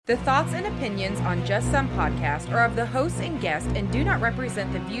The thoughts and opinions on Just Some Podcast are of the hosts and guests and do not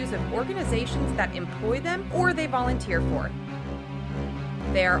represent the views of organizations that employ them or they volunteer for.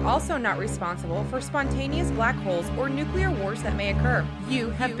 They are also not responsible for spontaneous black holes or nuclear wars that may occur.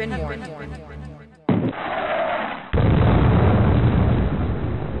 You have been warned.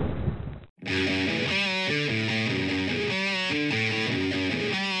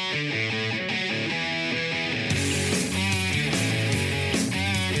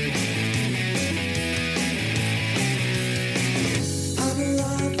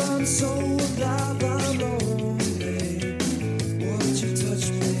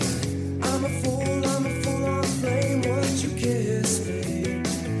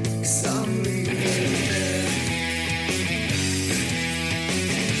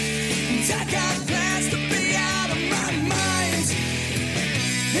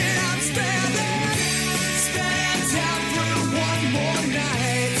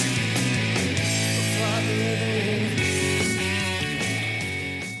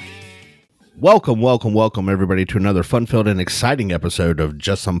 Welcome, everybody, to another fun-filled and exciting episode of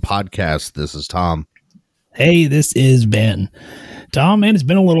Just Some Podcast. This is Tom. Hey, this is Ben. Tom, man, it's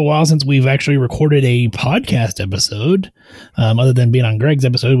been a little while since we've actually recorded a podcast episode, other than being on Greg's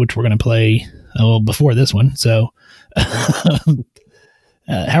episode, which we're going to play before this one. So, how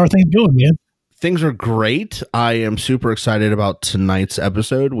are things going, man? Things are great. I am super excited about tonight's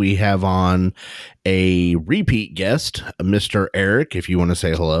episode. We have on a repeat guest, Mr. Eric, if you want to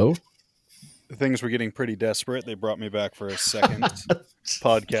say hello. Things were getting pretty desperate. They brought me back for a second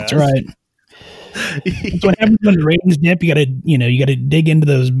podcast. That's right. That's what happens when the ratings dip. You gotta dig into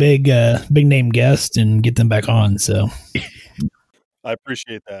those big name guests and get them back on. So I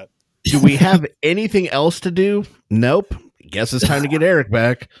appreciate that. Do we have anything else to do? Nope. Guess it's time to get Eric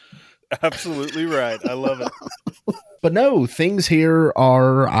back. Absolutely right. I love it. But no, things here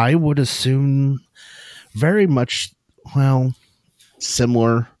are, I would assume, very much,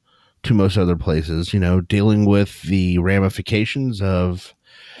 similar to most other places, dealing with the ramifications of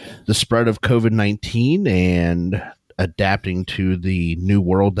the spread of COVID-19 and adapting to the new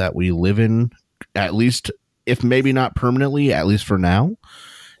world that we live in, at least, if maybe not permanently, at least for now,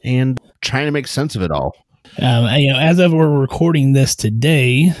 and trying to make sense of it all. As of we're recording this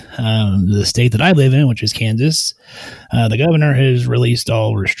today, the state that I live in, which is Kansas, the governor has released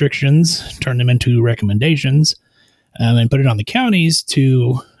all restrictions, turned them into recommendations, and put it on the counties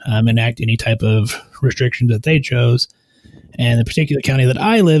to enact any type of restrictions that they chose. And the particular county that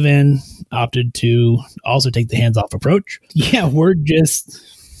I live in opted to also take the hands-off approach. Yeah,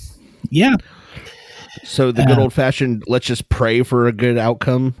 So the good old-fashioned, let's just pray for a good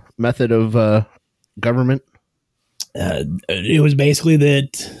outcome method of government? It was basically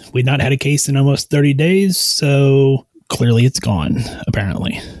that we'd not had a case in almost 30 days, so clearly it's gone,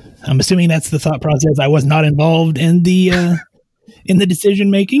 apparently. I'm assuming that's the thought process. I was not involved in the decision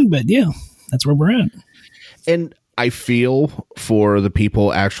making, but yeah, that's where we're at. And I feel for the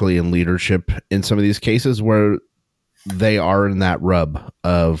people actually in leadership in some of these cases where they are in that rub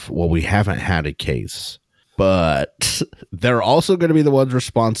of, well, we haven't had a case, but they're also going to be the ones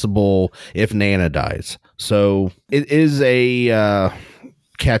responsible if Nana dies. So it is a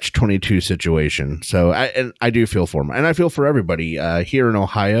catch-22 situation. So I do feel for them, and I feel for everybody here in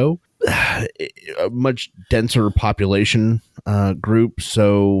Ohio, a much denser population group.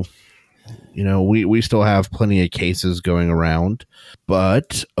 So, we still have plenty of cases going around,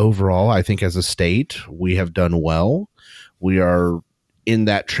 but overall, I think as a state, we have done well. We are in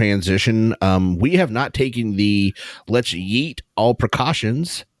that transition. We have not taken the let's yeet all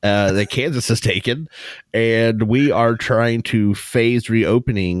precautions that Kansas has taken, and we are trying to phase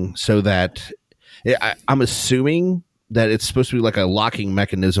reopening so that I'm assuming that it's supposed to be like a locking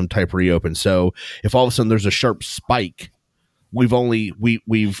mechanism type reopen. So if all of a sudden there's a sharp spike,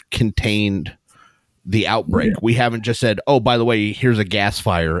 we've contained the outbreak. Yeah. We haven't just said, oh, by the way, here's a gas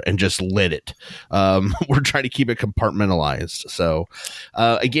fire and just lit it. We're trying to keep it compartmentalized. So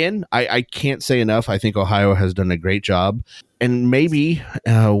again, I can't say enough. I think Ohio has done a great job, and maybe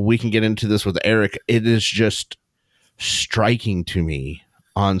we can get into this with Eric. It is just striking to me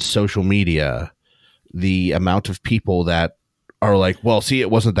on social media, the amount of people that are like, well, see, it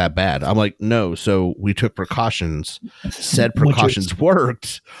wasn't that bad. I'm like, no. So we took precautions, said precautions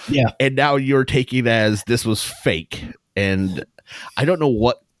worked. Yeah. And now you're taking as this was fake. And I don't know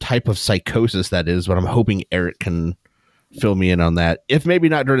what type of psychosis that is, but I'm hoping Eric can fill me in on that. If maybe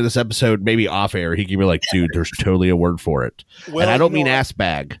not during this episode, maybe off air, he can be like, dude, there's totally a word for it. Well, and I don't mean ass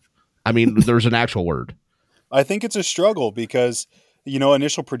bag. I mean, there's an actual word. I think it's a struggle because,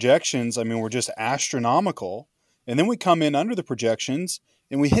 initial projections, were just astronomical. And then we come in under the projections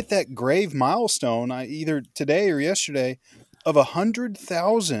And we hit that grave milestone either today or yesterday of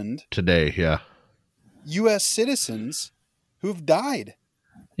 100,000 today. Yeah. U.S. citizens who've died.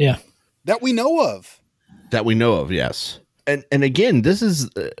 Yeah. That we know of. Yes. And again, this is,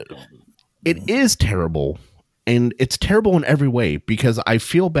 it is terrible. And it's terrible in every way because I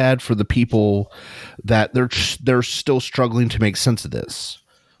feel bad for the people that they're still struggling to make sense of this.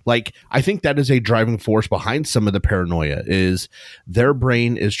 Like, I think that is a driving force behind some of the paranoia is their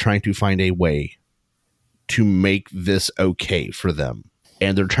brain is trying to find a way to make this okay for them.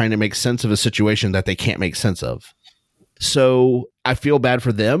 And they're trying to make sense of a situation that they can't make sense of. So I feel bad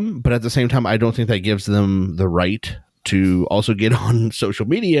for them, but at the same time, I don't think that gives them the right to also get on social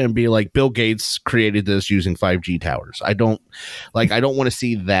media and be like, Bill Gates created this using 5G towers. I don't want to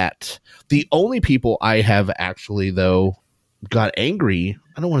see that. The only people I have actually, though, got angry.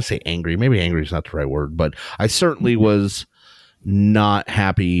 I don't want to say angry. Maybe angry is not the right word, but I certainly was not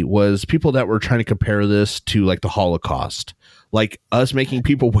happy was people that were trying to compare this to like the Holocaust. Like us making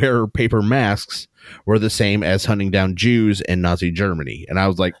people wear paper masks were the same as hunting down Jews in Nazi Germany. And I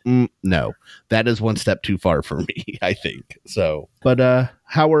was like, no, that is one step too far for me, I think. So, but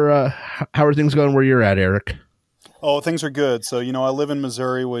how are things going where you're at, Eric? Oh, things are good. So, I live in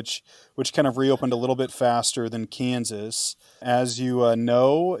Missouri, which kind of reopened a little bit faster than Kansas. As you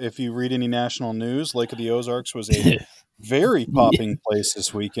know, if you read any national news, Lake of the Ozarks was a very popping place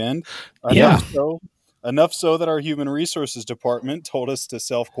this weekend. Enough so that our human resources department told us to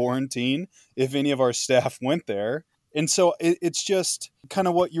self-quarantine if any of our staff went there. And so it's just kind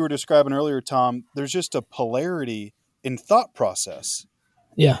of what you were describing earlier, Tom. There's just a polarity in thought process.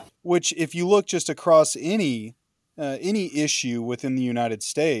 Yeah. Which if you look just across any issue within the United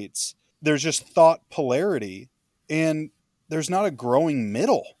States, there's just thought polarity and there's not a growing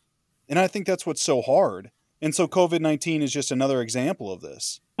middle. And I think that's what's so hard. And so COVID-19 is just another example of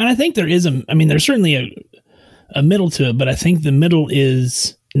this. And I think there's certainly a middle to it, but I think the middle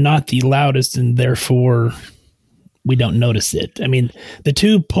is not the loudest and therefore we don't notice it. I mean, the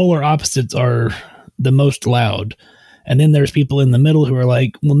two polar opposites are the most loud. And then there's people in the middle who are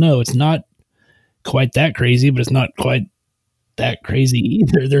like, well, no, it's not quite that crazy, but it's not quite that crazy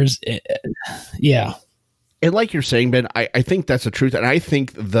either. Yeah. And like you're saying, Ben, I think that's the truth. And I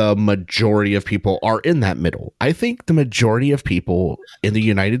think the majority of people are in that middle. I think the majority of people in the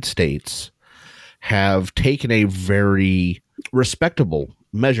United States have taken a very respectable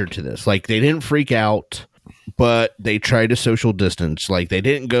measure to this. Like, they didn't freak out, but they tried to social distance. Like, they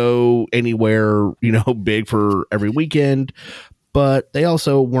didn't go anywhere, big for every weekend, but they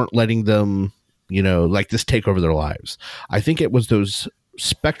also weren't letting them, like this take over their lives. I think it was those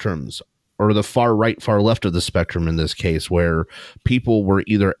spectrums, or the far right, far left of the spectrum in this case, where people were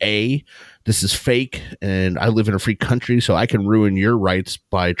either A, this is fake and I live in a free country, so I can ruin your rights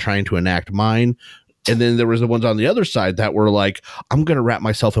by trying to enact mine. And then there was the ones on the other side that were like, I'm going to wrap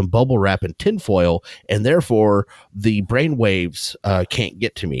myself in bubble wrap and tinfoil, and therefore the brainwaves can't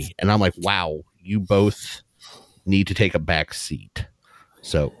get to me. And I'm like, wow, you both need to take a back seat.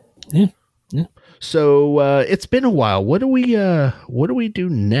 So, yeah. So it's been a while. What do we do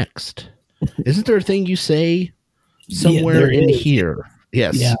next? Isn't there a thing you say somewhere in here?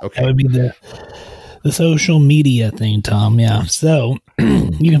 Yes. Yeah, okay. That would be the social media thing, Tom. Yeah. So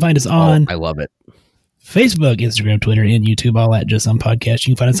you can find us on I love it. Facebook, Instagram, Twitter, and YouTube, all at Just Some Podcast.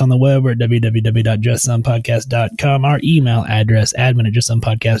 You can find us on the web at www.justsomepodcast.com. Our email address,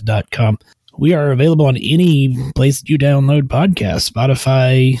 admin@justsomepodcast.com. We are available on any place that you download podcasts,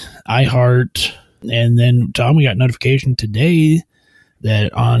 Spotify, iHeart. And then, Tom, we got notification today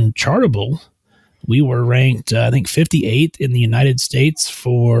that on Chartable, we were ranked, I think, 58th in the United States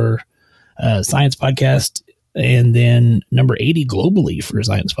for science podcast, and then number 80 globally for a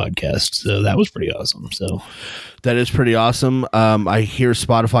science podcast. So that was pretty awesome. So that is pretty awesome. I hear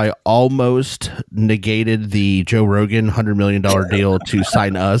Spotify almost negated the Joe Rogan $100 million deal to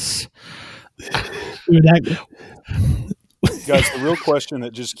sign us. Guys, the real question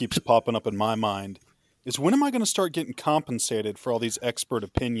that just keeps popping up in my mind is, when am I going to start getting compensated for all these expert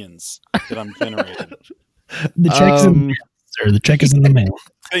opinions that I'm generating? The check is in the mail.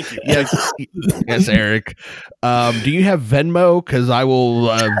 Thank you. Yes, Eric. Do you have Venmo? Because I will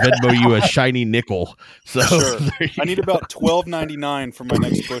Venmo you a shiny nickel. So sure. I need about $12.99 for my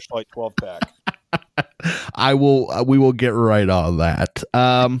next Busch Light 12 pack. We will get right on that.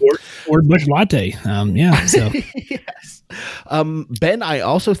 Or Busch Latte. Yeah. So Yes. Ben, I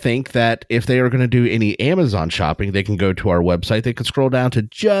also think that if they are going to do any Amazon shopping, they can go to our website. They can scroll down to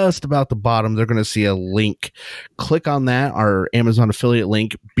just about the bottom. They're going to see a link. Click on that, our Amazon affiliate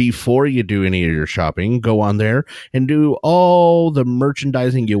link, before you do any of your shopping. Go on there and do all the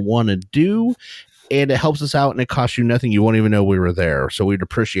merchandising you want to do. And it helps us out, and it costs you nothing. You won't even know we were there. So we'd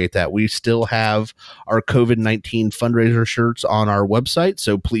appreciate that. We still have our COVID-19 fundraiser shirts on our website,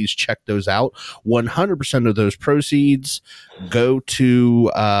 so please check those out. 100% of those proceeds go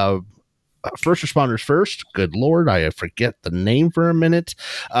to First Responders First. Good Lord, I forget the name for a minute.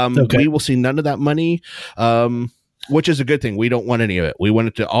 Okay. We will see none of that money. Which is a good thing. We don't want any of it. We want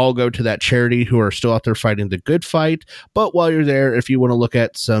it to all go to that charity who are still out there fighting the good fight. But while you're there, if you want to look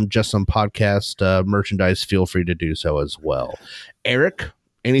at some podcast merchandise, feel free to do so as well. Eric,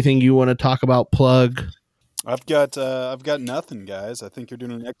 anything you want to talk about, plug? I've got nothing, guys. I think you're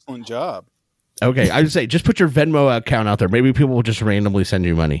doing an excellent job. Okay, I would say just put your Venmo account out there. Maybe people will just randomly send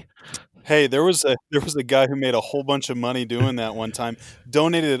you money. Hey, there was a guy who made a whole bunch of money doing that one time.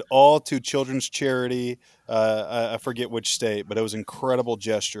 Donated it all to children's charity. I forget which state, but it was an incredible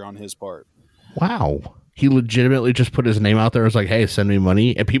gesture on his part. Wow. He legitimately just put his name out there. It was like, hey, send me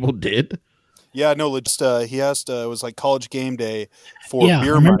money. And people did. Yeah, no, he asked, it was like College Game Day for beer I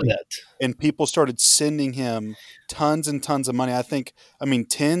remember money. that. And people started sending him tons and tons of money. I mean,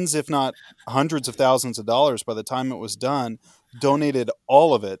 tens, if not hundreds of thousands of dollars by the time it was done, donated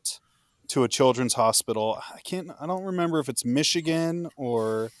all of it to a children's hospital. I don't remember if it's Michigan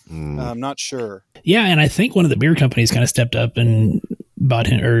or I'm not sure. Yeah, and I think one of the beer companies kind of stepped up and bought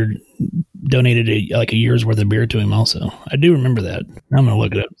him or donated a year's worth of beer to him also. I do remember that. I'm going to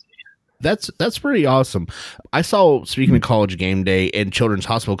look it up. That's pretty awesome. I saw, speaking of College Game Day and Children's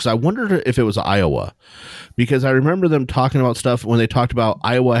Hospital, because I wondered if it was Iowa, because I remember them talking about stuff when they talked about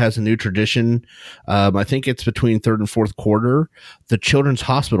Iowa has a new tradition. I think it's between third and fourth quarter. The Children's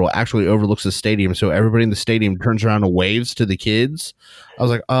Hospital actually overlooks the stadium, so everybody in the stadium turns around and waves to the kids. I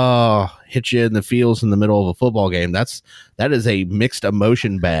was like, oh, hit you in the feels in the middle of a football game. That is a mixed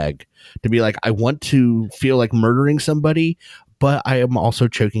emotion bag to be like, I want to feel like murdering somebody, but I am also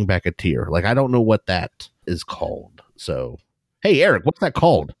choking back a tear. Like, I don't know what that is called. So, hey, Eric, what's that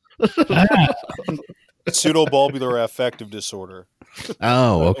called? Pseudobulbar affective disorder.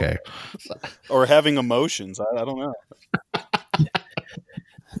 Oh, okay. Or having emotions. I don't know.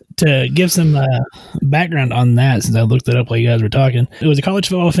 To give some background on that, since I looked it up while you guys were talking, it was a college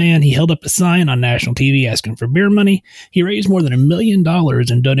football fan. He held up a sign on national TV asking for beer money. He raised more than $1 million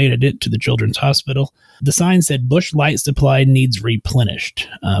and donated it to the Children's Hospital. The sign said Busch Light supply needs replenished.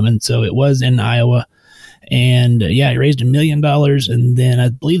 And so it was in Iowa. And he raised $1 million. And then I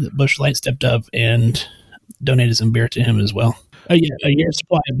believe that Busch Light stepped up and donated some beer to him as well. A year's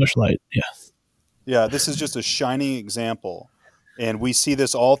supply of Busch Light. Yeah. Yeah, this is just a shining example. And we see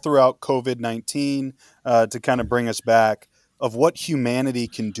this all throughout COVID-19 to kind of bring us back of what humanity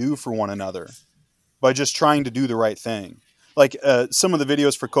can do for one another by just trying to do the right thing. Like some of the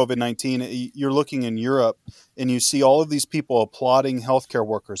videos for COVID-19, you're looking in Europe and you see all of these people applauding healthcare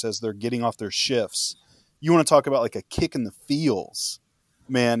workers as they're getting off their shifts. You want to talk about like a kick in the feels.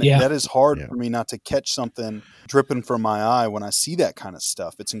 Man, that is hard for me not to catch something dripping from my eye when I see that kind of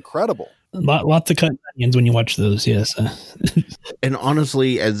stuff. It's incredible. Lots of cut onions when you watch those, yes. And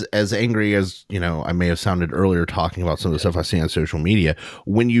honestly, as angry as, I may have sounded earlier talking about some of the stuff I see on social media,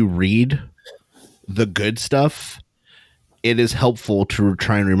 when you read the good stuff, it is helpful to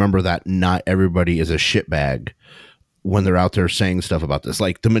try and remember that not everybody is a shitbag when they're out there saying stuff about this.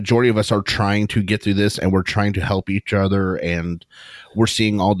 Like, the majority of us are trying to get through this and we're trying to help each other, and we're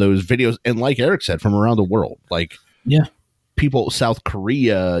seeing all those videos. And like Eric said, from around the world, like people, South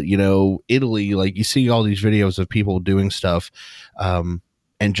Korea, Italy, like you see all these videos of people doing stuff and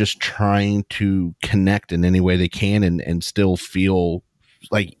just trying to connect in any way they can and still feel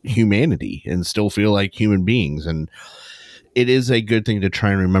like humanity and still feel like human beings. And it is a good thing to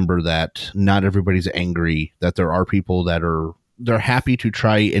try and remember that not everybody's angry, that there are people that they're happy to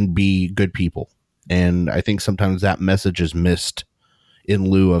try and be good people. And I think sometimes that message is missed in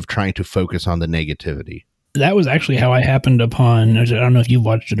lieu of trying to focus on the negativity. That was actually how I happened upon, I don't know if you've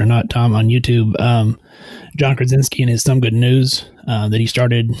watched it or not, Tom, on YouTube, John Krasinski and his Some Good News that he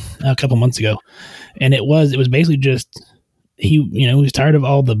started a couple months ago. And it was basically just, he was tired of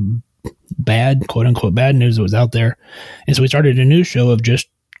all the bad, quote unquote, bad news that was out there. And so we started a news show of just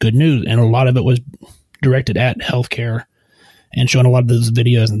good news. And a lot of it was directed at healthcare and showing a lot of those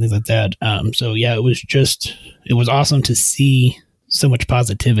videos and things like that. It was awesome to see so much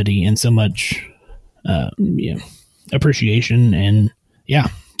positivity and so much appreciation. And yeah.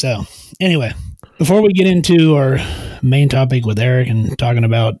 So anyway, before we get into our main topic with Eric and talking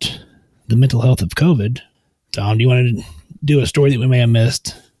about the mental health of COVID, Tom, do you want to do a story that we may have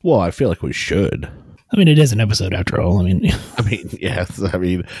missed? Well, I feel like we should. I mean, it is an episode after all. Yes.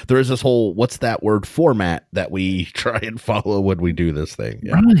 There is this whole, what's that word, format that we try and follow when we do this thing.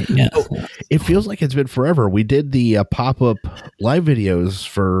 Yeah. Right. Yeah. It feels like it's been forever. We did the pop-up live videos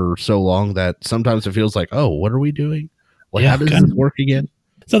for so long that sometimes it feels like, oh, what are we doing? Like, how does this work again?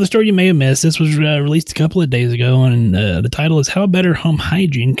 So the story you may have missed, this was released a couple of days ago, and the title is How Better Home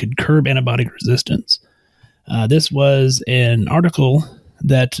Hygiene Could Curb Antibiotic Resistance. This was an article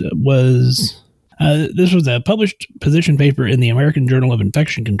that was... this was a published position paper in the American Journal of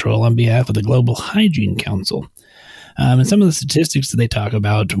Infection Control on behalf of the Global Hygiene Council. And some of the statistics that they talk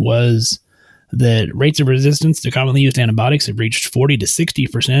about was that rates of resistance to commonly used antibiotics have reached 40 to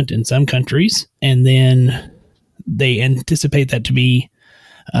 60% in some countries. And then they anticipate that to be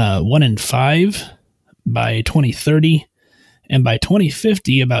 1 in 5 by 2030. And by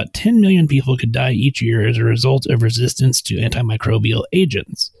 2050, about 10 million people could die each year as a result of resistance to antimicrobial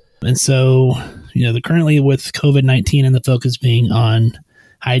agents. And so, currently with COVID-19 and the focus being on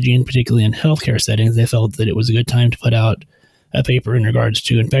hygiene, particularly in healthcare settings, they felt that it was a good time to put out a paper in regards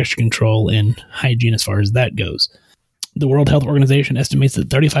to infection control and hygiene as far as that goes. The World Health Organization estimates that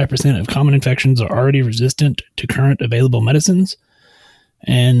 35% of common infections are already resistant to current available medicines,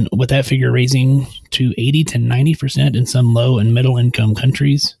 and with that figure raising to 80 to 90% in some low and middle income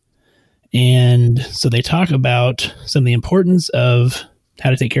countries. And so they talk about some of the importance of how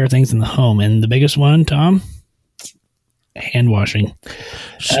to take care of things in the home. And the biggest one, Tom, hand washing.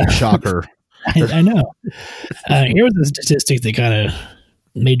 Shocker. I know. Here was a statistic that kind of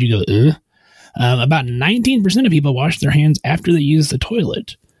made you go, ugh. About 19% of people wash their hands after they use the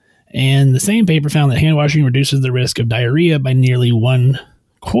toilet. And the same paper found that hand washing reduces the risk of diarrhea by nearly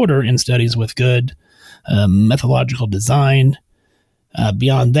 1/4 in studies with good methodological design.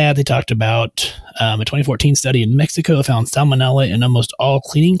 Beyond that, they talked about a 2014 study in Mexico found salmonella in almost all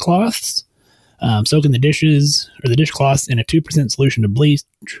cleaning cloths. Soaking the dishes or the dishcloths in a 2% solution of bleach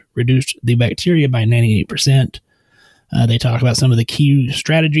reduced the bacteria by 98%. They talk about some of the key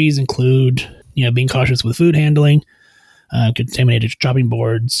strategies include, being cautious with food handling, contaminated chopping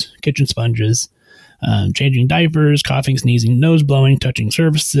boards, kitchen sponges, changing diapers, coughing, sneezing, nose blowing, touching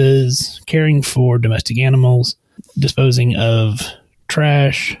surfaces, caring for domestic animals, disposing of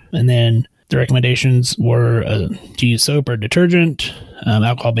trash. And then the recommendations were to use soap or detergent,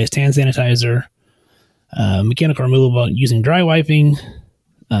 alcohol-based hand sanitizer, mechanical removal using dry wiping,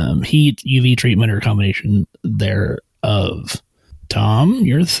 heat, UV treatment, or a combination thereof. Tom,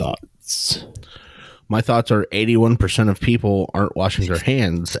 your thoughts? My thoughts are 81% of people aren't washing their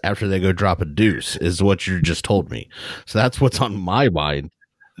hands after they go drop a deuce, is what you just told me. So that's what's on my mind.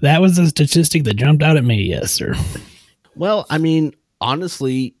 That was a statistic that jumped out at me, yes, sir. Well,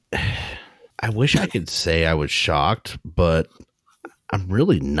 honestly, I wish I could say I was shocked, but I'm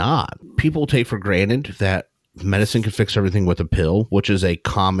really not. People take for granted that medicine can fix everything with a pill, which is a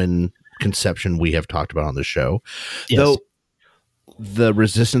common conception we have talked about on the show. Yes. Though the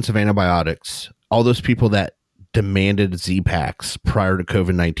resistance of antibiotics, all those people that demanded Z-Paks prior to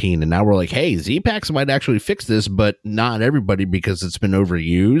COVID-19, and now we're like, hey, Z-Paks might actually fix this, but not everybody because it's been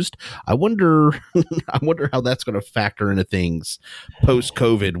overused. I wonder how that's going to factor into things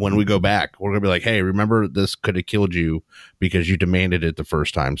post-COVID when we go back. We're going to be like, hey, remember this could have killed you because you demanded it the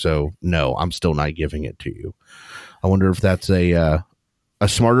first time. So no, I'm still not giving it to you. I wonder if that's a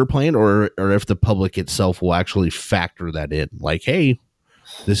smarter plan or if the public itself will actually factor that in. Like, hey,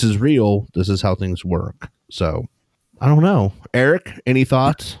 this is real. This is how things work. So I don't know. Eric, any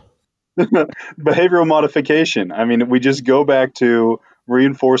thoughts? Behavioral modification. We just go back to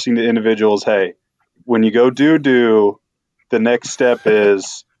reinforcing to individuals, hey, when you go do, the next step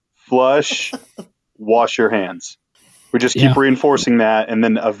is flush, wash your hands. We just keep reinforcing that, and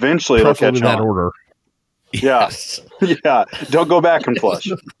then eventually it'll catch on. That order. Yes. Yeah. Don't go back and flush.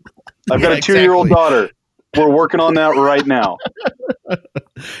 I've got a 2-year-old daughter. We're working on that right now.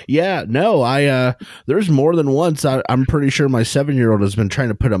 Yeah, no, there's more than once. I'm pretty sure my 7-year-old has been trying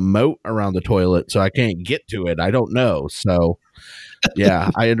to put a moat around the toilet so I can't get to it. I don't know. So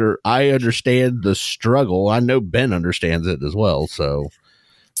yeah, I understand the struggle. I know Ben understands it as well. So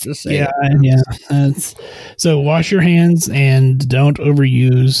just saying. Yeah. So wash your hands and don't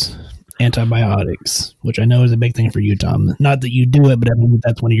overuse antibiotics, which I know is a big thing for you, Tom. Not that you do it, but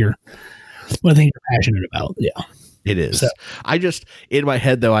that's one of the things you're passionate about. Yeah. It is. So, in my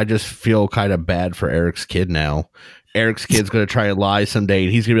head, though, I just feel kind of bad for Eric's kid now. Eric's kid's going to try and lie someday,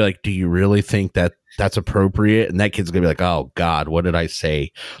 and he's going to be like, do you really think that that's appropriate, and that kid's gonna be like, oh God, what did I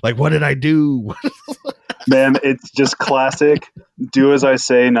say? Like, what did I do? Man, it's just classic do as I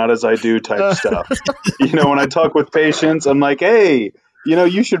say, not as I do type stuff. When I talk with patients, I'm like, hey,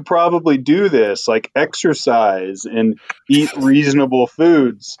 you should probably do this, like exercise and eat reasonable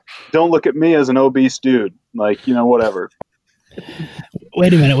foods. Don't look at me as an obese dude. Like, whatever.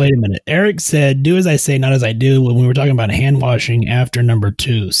 Wait a minute. Eric said, do as I say, not as I do, when we were talking about hand washing after number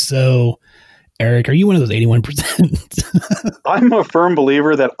 2. So, Eric, are you one of those 81%? I'm a firm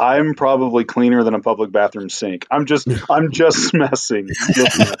believer that I'm probably cleaner than a public bathroom sink. I'm just messing. I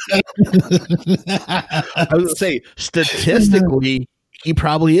was going to say, statistically, he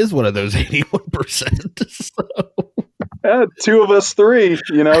probably is one of those 81%. So. 2 of us 3,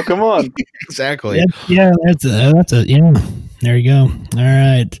 come on. Exactly. Yeah, that's a yeah. There you go. All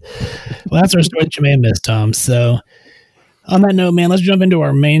right. Well, that's our story that you may have missed, Tom. So on that note, man, let's jump into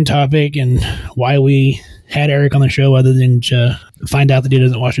our main topic and why we had Eric on the show other than to find out that he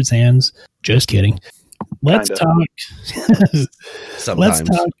doesn't wash his hands. Just kidding. Let's talk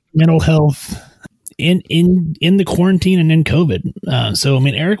mental health in the quarantine and in COVID. So, I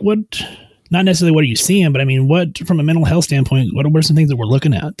mean, Eric, not necessarily what are you seeing, but I mean, what, from a mental health standpoint, what are some things that we're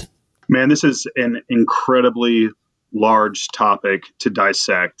looking at? Man, this is an incredibly large topic to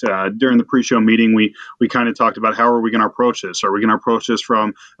dissect. During the pre-show meeting, we kind of talked about how are we going to approach this? Are we going to approach this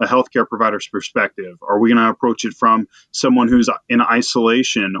from a healthcare provider's perspective? Are we going to approach it from someone who's in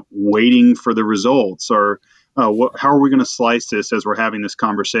isolation waiting for the results? Or how are we going to slice this as we're having this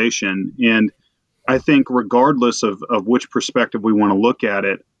conversation? And I think regardless of which perspective we want to look at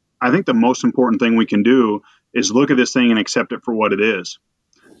it, I think the most important thing we can do is look at this thing and accept it for what it is.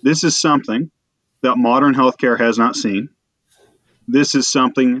 This is something that modern healthcare has not seen. This is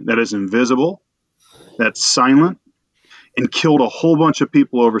something that is invisible, that's silent, and killed a whole bunch of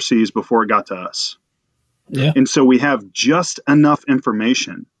people overseas before it got to us. Yeah. And so we have just enough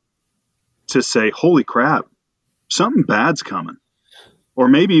information to say, holy crap, something bad's coming. Or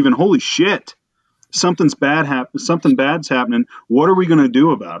maybe even, holy shit, something bad's happening. What are we going to do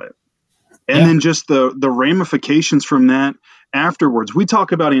about it? And then just the ramifications from that afterwards. We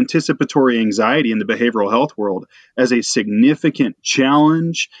talk about anticipatory anxiety in the behavioral health world as a significant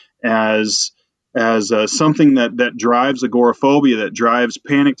challenge, as something that drives agoraphobia, that drives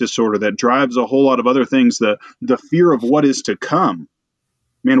panic disorder, that drives a whole lot of other things, the fear of what is to come.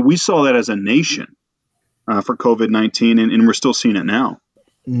 Man, we saw that as a nation for COVID-19, and we're still seeing it now.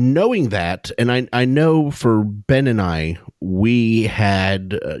 Knowing that, and I know for Ben and I, we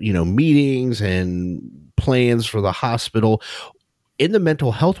had meetings and plans for the hospital. In the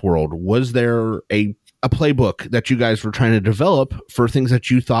mental health world, was there a playbook that you guys were trying to develop for things that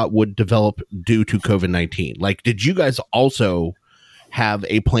you thought would develop due to COVID-19? Like, did you guys also have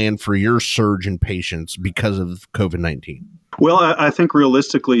a plan for your surge in patients because of COVID-19? Well, I think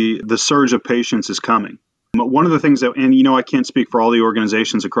realistically, the surge of patients is coming. One of the things that, and I can't speak for all the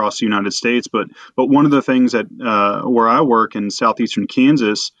organizations across the United States, but one of the things that where I work in southeastern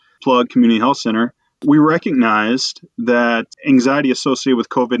Kansas, Plug Community Health Center, we recognized that anxiety associated with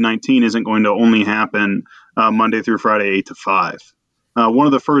COVID-19 isn't going to only happen Monday through Friday, 8 to 5. One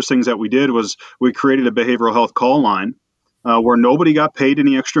of the first things that we did was we created a behavioral health call line where nobody got paid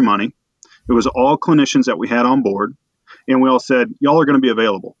any extra money. It was all clinicians that we had on board. And we all said, y'all are going to be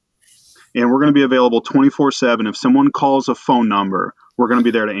available. And we're going to be available 24/7. If someone calls a phone number, we're going to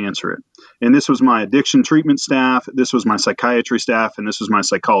be there to answer it. And this was my addiction treatment staff. This was my psychiatry staff. And this was my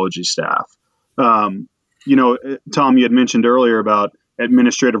psychology staff. Tom, you had mentioned earlier about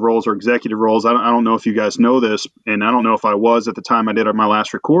administrative roles or executive roles. I don't know if you guys know this, and I don't know if I was at the time I did my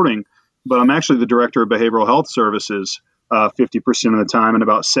last recording, but I'm actually the director of behavioral health services 50% of the time, and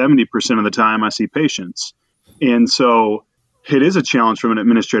about 70% of the time I see patients. And so it is a challenge from an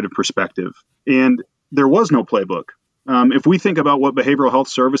administrative perspective. And there was no playbook. If we think about what behavioral health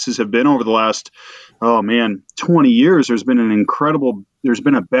services have been over the last, 20 years, there's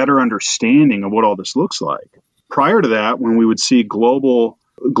been a better understanding of what all this looks like. Prior to that, when we would see global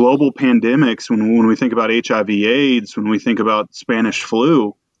pandemics, when we think about HIV/AIDS, when we think about Spanish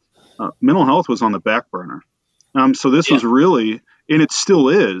flu, mental health was on the back burner. So this was really, and it still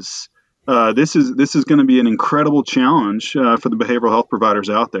is, this is going to be an incredible challenge for the behavioral health providers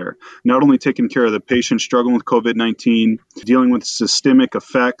out there. Not only taking care of the patient struggling with COVID-19, dealing with systemic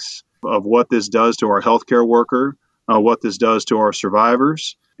effects of what this does to our healthcare worker, what this does to our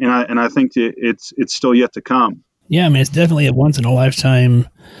survivors, and I think it's still yet to come. Yeah, I mean, it's definitely a once in a lifetime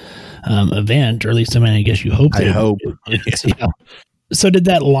event, or at least I guess you hope. I hope. Yeah. So did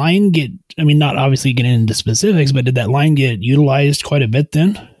that line not obviously getting into specifics, but did that line get utilized quite a bit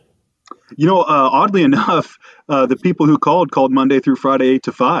then? Oddly enough, the people who called Monday through Friday 8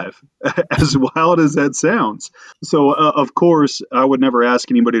 to 5, as wild as that sounds. So, of course, I would never ask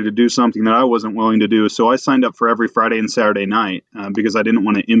anybody to do something that I wasn't willing to do. So I signed up for every Friday and Saturday night because I didn't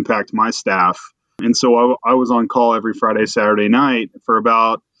want to impact my staff. And so I was on call every Friday, Saturday night for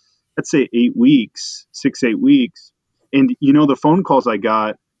about, let's say, 8 weeks, 8 weeks. And, the phone calls I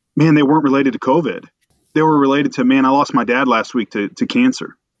got, man, they weren't related to COVID. They were related to, man, I lost my dad last week to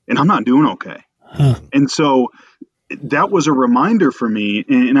cancer. And I'm not doing okay. Huh. And so that was a reminder for me,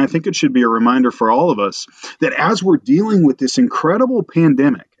 and I think it should be a reminder for all of us, that as we're dealing with this incredible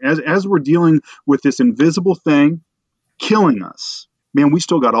pandemic, as we're dealing with this invisible thing killing us, man, we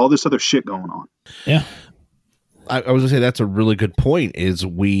still got all this other shit going on. Yeah. I was going to say that's a really good point, is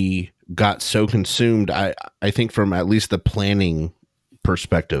we got so consumed, I think from at least the planning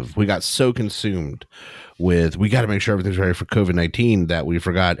perspective, we got so consumed with, we got to make sure everything's ready for COVID-19 that we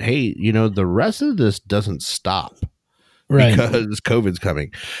forgot, hey, the rest of this doesn't stop because COVID's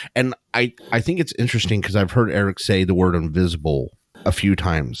coming. And I think it's interesting because I've heard Eric say the word invisible a few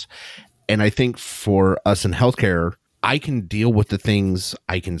times. And I think for us in healthcare, I can deal with the things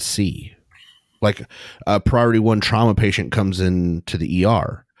I can see. Like a priority 1 trauma patient comes into the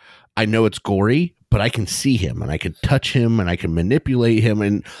ER. I know it's gory, but I can see him and I can touch him and I can manipulate him.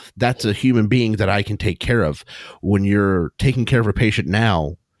 And that's a human being that I can take care of. When you're taking care of a patient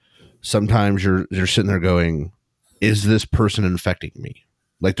now, sometimes you're sitting there going, is this person infecting me?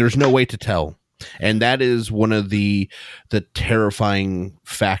 Like there's no way to tell. And that is one of the terrifying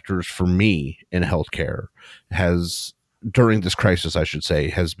factors for me in healthcare during this crisis, I should say,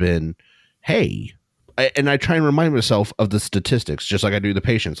 has been, hey, and I try and remind myself of the statistics, just like I do the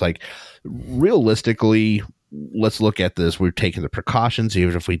patients. Like, realistically, let's look at this. We're taking the precautions.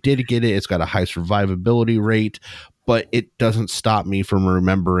 Even if we did get it, it's got a high survivability rate, but it doesn't stop me from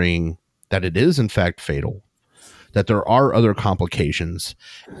remembering that it is, in fact, fatal, that there are other complications.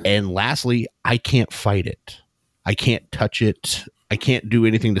 And lastly, I can't fight it. I can't touch it. I can't do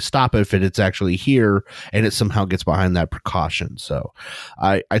anything to stop it if it's actually here and it somehow gets behind that precaution. So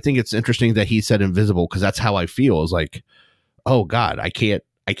I think it's interesting that he said invisible, because that's how I feel, is like, oh God, I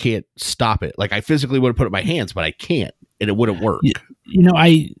can't stop it. Like I physically would have put it in my hands, but I can't, and it wouldn't work.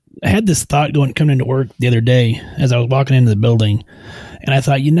 I had this thought coming into work the other day as I was walking into the building, and I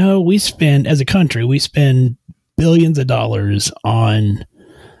thought, we spend, as a country, billions of dollars on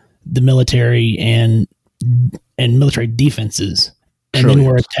the military and military defenses. And trillions.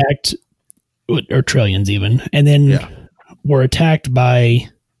 Then we're attacked, or trillions even, and then we're attacked by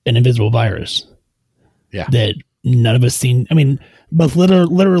an invisible virus. Yeah, that none of us seen. I mean, both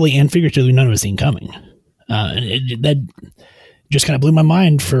literally and figuratively, none of us seen coming. And that just kind of blew my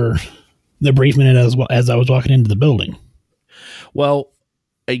mind for the brief minute as I was walking into the building. Well,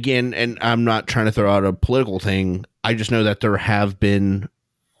 again, and I'm not trying to throw out a political thing. I just know that there have been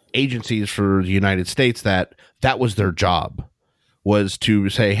agencies for the United States that was their job, was to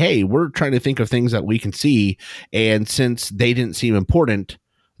say, hey, we're trying to think of things that we can see. And since they didn't seem important,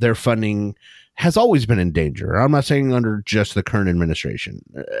 their funding has always been in danger. I'm not saying under just the current administration.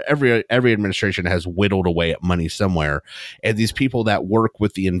 Every administration has whittled away at money somewhere. And these people that work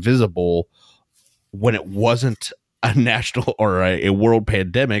with the invisible, when it wasn't a national or a world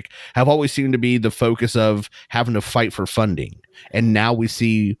pandemic, have always seemed to be the focus of having to fight for funding. And now we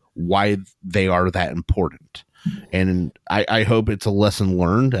see why they are that important. And I hope it's a lesson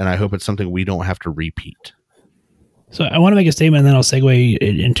learned, and I hope it's something we don't have to repeat. So I want to make a statement, and then I'll segue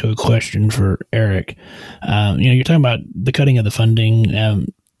it into a question for Eric. You're talking about the cutting of the funding.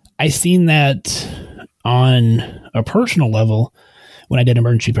 I seen that on a personal level when I did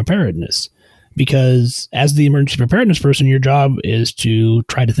emergency preparedness, because as the emergency preparedness person, your job is to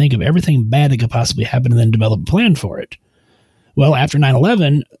try to think of everything bad that could possibly happen and then develop a plan for it. Well, after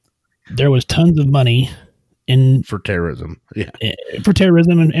 9/11, there was tons of money for terrorism,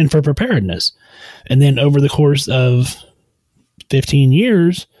 and for preparedness. And then over the course of 15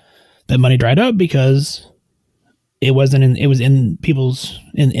 years, that money dried up because it was in people's,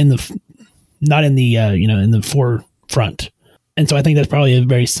 in the forefront. And so I think that's probably a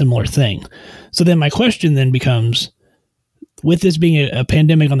very similar thing. So then my question then becomes, with this being a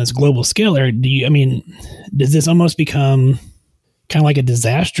pandemic on this global scale, Eric, does this almost become kind of like a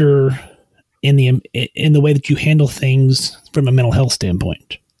disaster in the way that you handle things from a mental health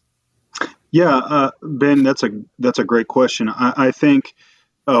standpoint? Yeah, Ben, that's a great question. I think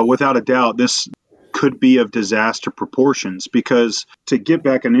without a doubt, this could be of disaster proportions, because to get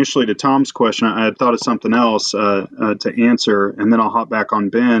back initially to Tom's question, I had thought of something else to answer, and then I'll hop back on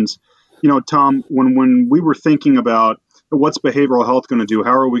Ben's. Tom, when we were thinking about what's behavioral health going to do?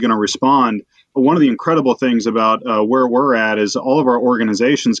 How are we going to respond? But one of the incredible things about where we're at is all of our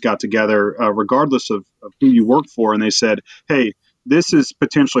organizations got together, regardless of who you work for, and they said, hey, this is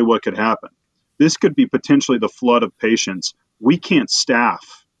potentially what could happen. This could be potentially the flood of patients. We can't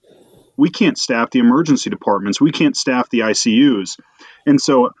staff the emergency departments. We can't staff the ICUs. And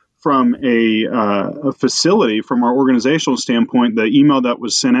so from a facility, from our organizational standpoint, the email that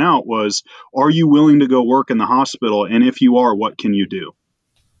was sent out was, are you willing to go work in the hospital? And if you are, what can you do?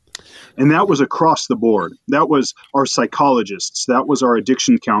 And that was across the board. That was our psychologists. That was our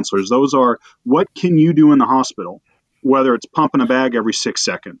addiction counselors. Those are, what can you do in the hospital? Whether it's pumping a bag every 6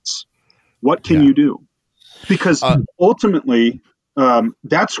 seconds. What can you do? Because ultimately,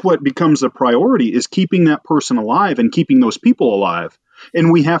 that's what becomes a priority, is keeping that person alive and keeping those people alive.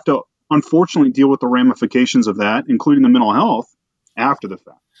 And we have to, unfortunately, deal with the ramifications of that, including the mental health, after the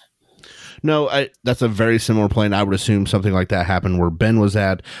fact. No, that's a very similar plan. I would assume something like that happened where Ben was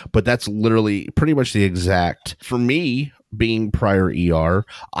at, but that's literally pretty much the exact. For me, being prior ER,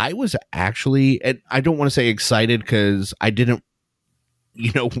 I was actually, and I don't want to say excited because I didn't,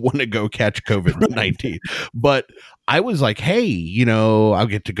 want to go catch COVID-19, but I was like, hey, I'll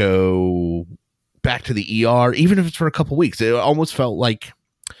get to go back to the ER, even if it's for a couple weeks. It almost felt like,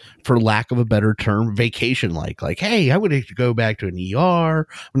 for lack of a better term, vacation like, hey, I would get to go back to an ER.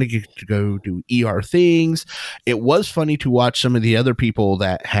 I'm going to get to go do ER things. It was funny to watch some of the other people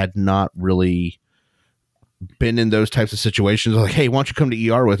that had not really been in those types of situations. Like, hey, why don't you come to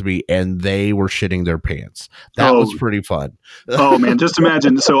ER with me? And they were shitting their pants. That was pretty fun. Oh man, just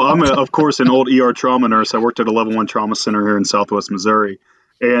imagine. So I'm of course an old ER trauma nurse. I worked at a level 1 trauma center here in Southwest Missouri.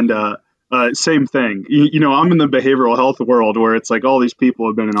 And, same thing. I'm in the behavioral health world where it's like all these people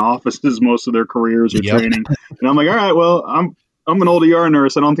have been in offices most of their careers or training. And I'm like, all right, well, I'm an old ER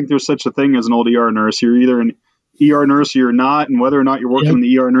nurse. I don't think there's such a thing as an old ER nurse. You're either an ER nurse or you're not. And whether or not you're working in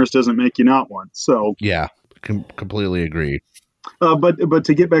the ER nurse doesn't make you not one. So yeah, completely agree. But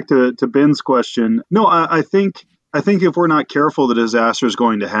to get back to Ben's question, no, I think if we're not careful, the disaster is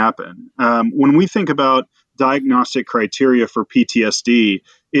going to happen. When we think about diagnostic criteria for PTSD,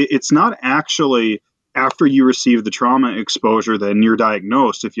 it's not actually after you receive the trauma exposure, then you're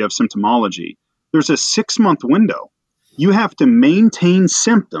diagnosed if you have symptomology. There's a 6-month window. You have to maintain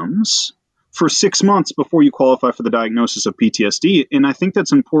symptoms for 6 months before you qualify for the diagnosis of PTSD. And I think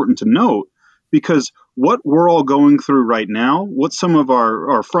that's important to note, because what we're all going through right now, what some of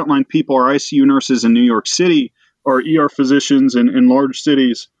our frontline people, our ICU nurses in New York City, our ER physicians in large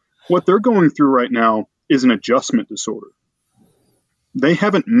cities, what they're going through right now is an adjustment disorder. They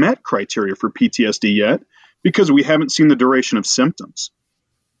haven't met criteria for PTSD yet because we haven't seen the duration of symptoms.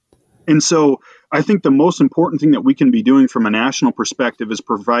 And so I think the most important thing that we can be doing from a national perspective is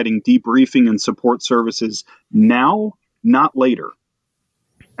providing debriefing and support services now, not later.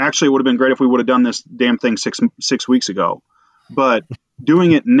 Actually, it would have been great if we would have done this damn thing six weeks ago. But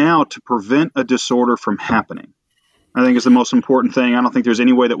doing it now to prevent a disorder from happening, I think, is the most important thing. I don't think there's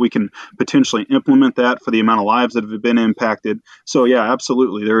any way that we can potentially implement that for the amount of lives that have been impacted. So, yeah,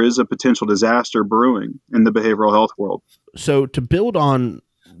 absolutely. There is a potential disaster brewing in the behavioral health world. So to build on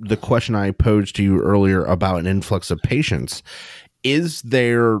the question I posed to you earlier about an influx of patients, is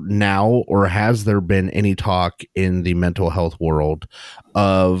there now, or has there been any talk in the mental health world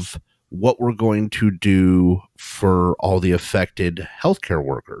of what we're going to do for all the affected healthcare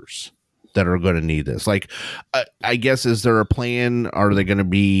workers that are going to need this? Like, I guess, is there a plan? Are they going to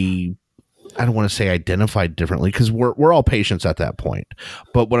be, I don't want to say identified differently, because we're all patients at that point.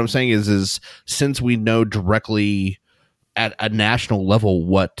 But what I'm saying is since we know directly at a national level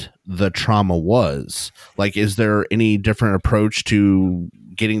what the trauma was, like, is there any different approach to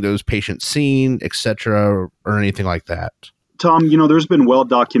getting those patients seen, etc., or anything like that? Tom, there's been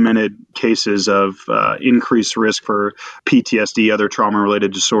well-documented cases of increased risk for PTSD, other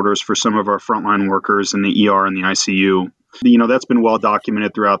trauma-related disorders for some of our frontline workers in the ER and the ICU. That's been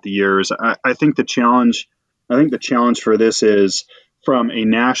well-documented throughout the years. I think the challenge for this is, from a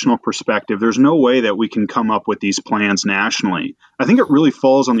national perspective, there's no way that we can come up with these plans nationally. I think it really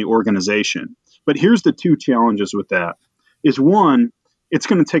falls on the organization. But here's the two challenges with that. Is one, it's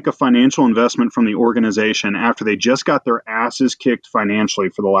going to take a financial investment from the organization after they just got their asses kicked financially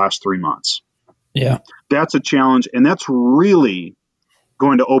for the last 3 months. Yeah. That's a challenge, and that's really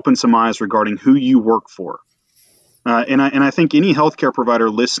going to open some eyes regarding who you work for. And I think any healthcare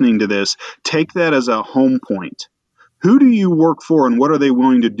provider listening to this, take that as a home point. Who do you work for, and what are they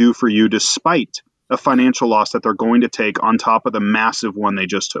willing to do for you despite a financial loss that they're going to take on top of the massive one they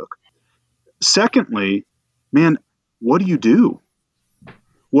just took? Secondly, man, what do you do?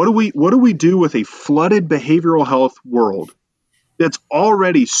 What do we do with a flooded behavioral health world that's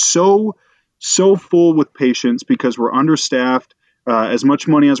already so full with patients because we're understaffed? As much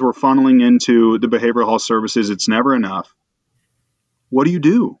money as we're funneling into the behavioral health services, it's never enough. What do you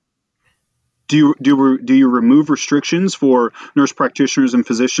do? Do you remove restrictions for nurse practitioners and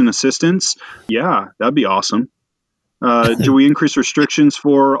physician assistants? Yeah, that'd be awesome. Do we increase restrictions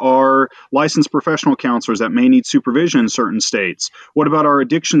for our licensed professional counselors that may need supervision in certain states? What about our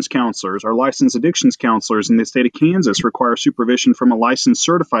addictions counselors? Our licensed addictions counselors in the state of Kansas require supervision from a licensed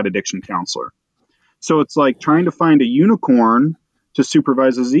certified addiction counselor. So it's like trying to find a unicorn to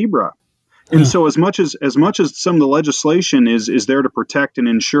supervise a zebra. And so as much as some of the legislation is there to protect and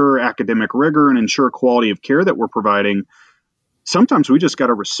ensure academic rigor and ensure quality of care that we're providing, sometimes we just got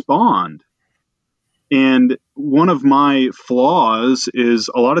to respond. And one of my flaws is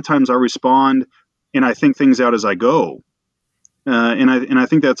a lot of times I respond and I think things out as I go. And I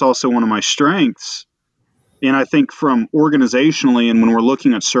think that's also one of my strengths. And I think from organizationally and when we're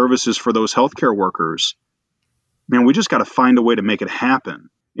looking at services for those healthcare workers, man, we just got to find a way to make it happen.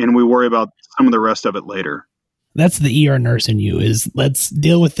 And we worry about some of the rest of it later. That's the ER nurse in you, is let's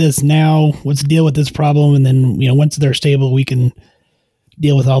deal with this now. Let's deal with this problem. And then, once they're stable, we can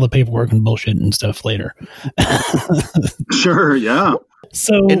deal with all the paperwork and bullshit and stuff later. Sure. Yeah.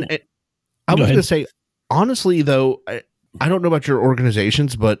 So I was going to say, honestly, though, I don't know about your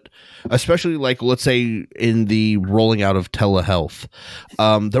organizations, but especially like, let's say in the rolling out of telehealth,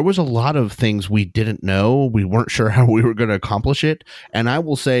 there was a lot of things we didn't know. We weren't sure how we were going to accomplish it. And I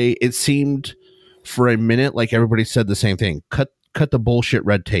will say it seemed for a minute like everybody said the same thing. Cut the bullshit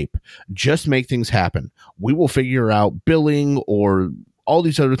red tape. Just make things happen. We will figure out billing or all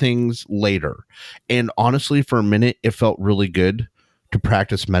these other things later. And honestly, for a minute, it felt really good to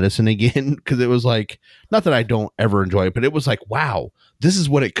practice medicine again, because it was like, not that I don't ever enjoy it, but it was like, wow, this is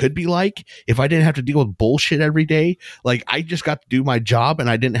what it could be like if I didn't have to deal with bullshit every day. Like, I just got to do my job and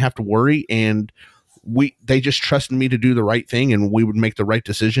I didn't have to worry, and they just trusted me to do the right thing, and we would make the right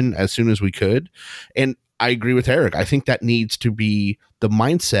decision as soon as we could. And I agree with Eric. I think that needs to be the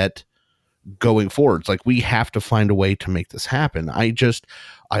mindset going forward. It's like, we have to find a way to make this happen. I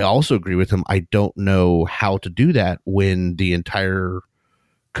also agree with him. I don't know how to do that when the entire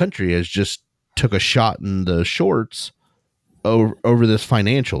country has just took a shot in the shorts over this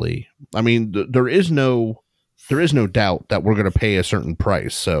financially. I mean, there is no doubt that we're going to pay a certain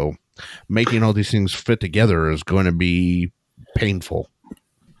price. So making all these things fit together is going to be painful.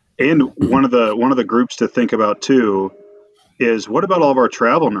 And one of the groups to think about too is, what about all of our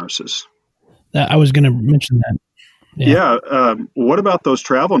travel nurses? I was going to mention that. Yeah. What about those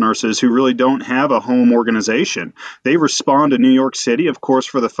travel nurses who really don't have a home organization? They respond to New York City, of course,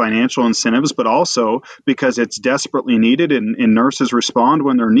 for the financial incentives, but also because it's desperately needed, and nurses respond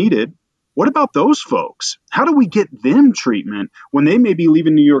when they're needed. What about those folks? How do we get them treatment when they may be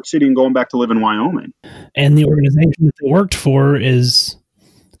leaving New York City and going back to live in Wyoming? And the organization that they worked for is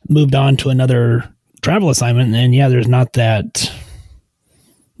moved on to another travel assignment. And yeah, there's not that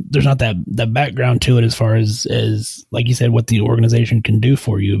background to it as far as like you said, what the organization can do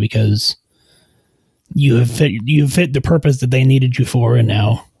for you, because you have fit the purpose that they needed you for, and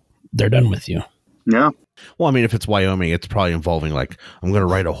now they're done with you. Yeah. Well, I mean, if it's Wyoming, it's probably involving like, I'm going to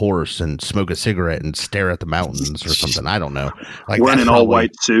ride a horse and smoke a cigarette and stare at the mountains or something. I don't know. Like, wearing an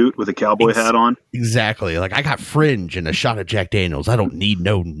all-white suit with a cowboy hat on. Exactly. Like, I got Fringe and a shot of Jack Daniels. I don't need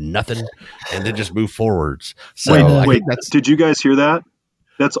nothing, and then just move forwards. So wait. Did you guys hear that?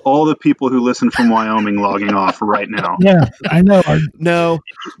 That's all the people who listen from Wyoming logging off right now. Yeah, I know. No,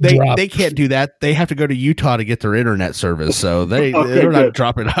 they can't do that. They have to go to Utah to get their internet service. So they're not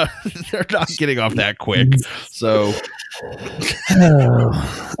dropping off. They're not getting off that quick. So,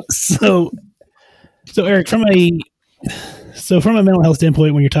 so Eric, from a mental health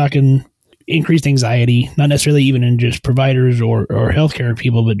standpoint, when you're talking increased anxiety, not necessarily even in just providers or healthcare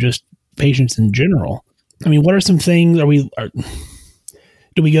people, but just patients in general. I mean, what are some things?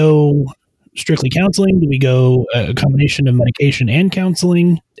 Do we go strictly counseling? Do we go a combination of medication and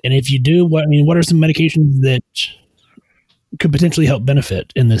counseling? And if you do, what are some medications that could potentially help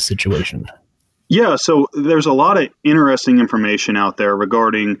benefit in this situation? Yeah, so there's a lot of interesting information out there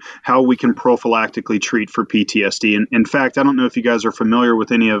regarding how we can prophylactically treat for PTSD. And in fact, I don't know if you guys are familiar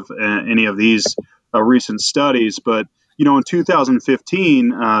with any of these recent studies, but in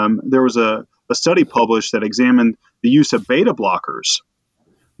 2015, there was a study published that examined the use of beta blockers,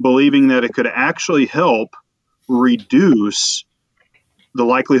 believing that it could actually help reduce the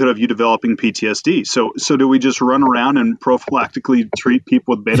likelihood of you developing PTSD. So do we just run around and prophylactically treat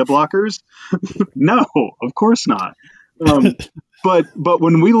people with beta blockers? No, of course not. But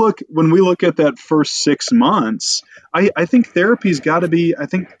when we look at that first 6 months, I think therapy's got to be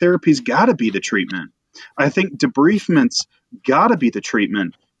the treatment. I think debriefment's got to be the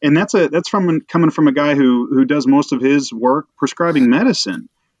treatment, and that's coming from a guy who does most of his work prescribing medicine.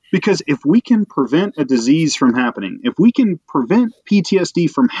 Because if we can prevent a disease from happening, if we can prevent PTSD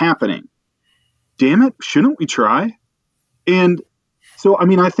from happening, damn it, shouldn't we try? And so, I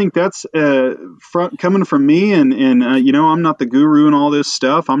mean, I think that's coming from me, and I'm not the guru in all this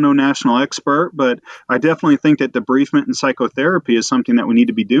stuff. I'm no national expert, but I definitely think that debriefment and psychotherapy is something that we need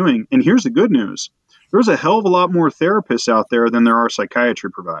to be doing. And here's the good news. There's a hell of a lot more therapists out there than there are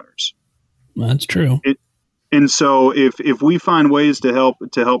psychiatry providers. That's true. And so if we find ways to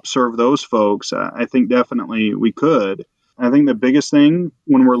help serve those folks, I think definitely we could. I think the biggest thing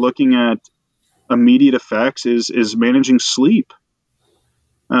when we're looking at immediate effects is managing sleep.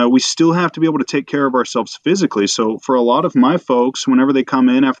 We still have to be able to take care of ourselves physically. So for a lot of my folks, whenever they come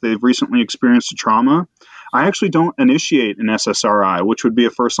in after they've recently experienced a trauma, I actually don't initiate an SSRI, which would be a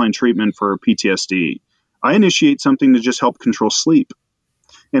first-line treatment for PTSD. I initiate something to just help control sleep.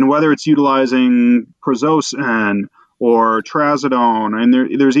 And whether it's utilizing prazosin or trazodone, and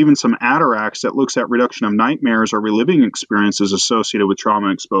there's even some Atarax that looks at reduction of nightmares or reliving experiences associated with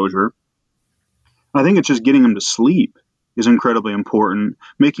trauma exposure, I think it's just getting them to sleep is incredibly important.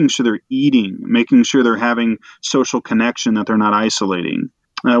 Making sure they're eating, making sure they're having social connection, that they're not isolating,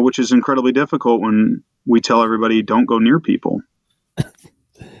 which is incredibly difficult when we tell everybody don't go near people.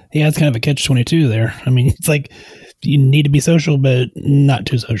 Yeah, it's kind of a catch-22 there. I mean, it's like you need to be social, but not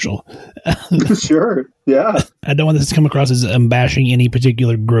too social. Sure, yeah. I don't want this to come across as bashing any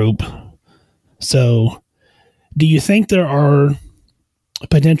particular group. So, do you think there are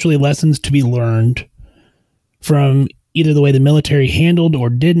potentially lessons to be learned from either the way the military handled or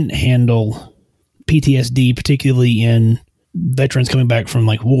didn't handle PTSD, particularly in veterans coming back from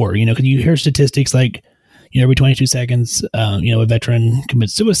like war? You know, because you hear statistics like, every 22 seconds, a veteran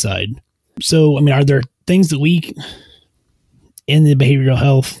commits suicide. So, I mean, are there things that we in the behavioral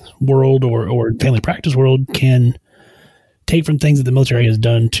health world or family practice world can take from things that the military has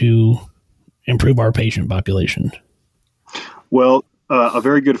done to improve our patient population? Well, a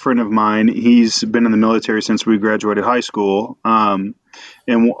very good friend of mine, he's been in the military since we graduated high school. And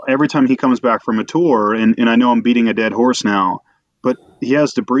every time he comes back from a tour, and I know I'm beating a dead horse now, but he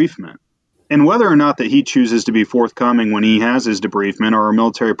has debriefment. And whether or not that he chooses to be forthcoming when he has his debriefment, or our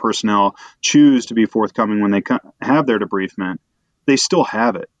military personnel choose to be forthcoming when they have their debriefment, they still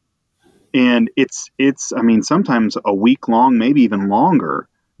have it. And it's I mean, sometimes a week long, maybe even longer,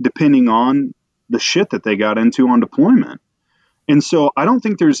 depending on the shit that they got into on deployment. And so I don't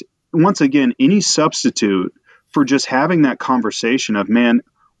think there's, once again, any substitute for just having that conversation of, man,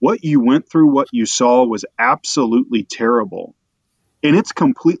 what you went through, what you saw was absolutely terrible. And it's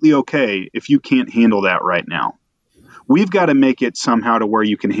completely okay if you can't handle that right now. We've got to make it somehow to where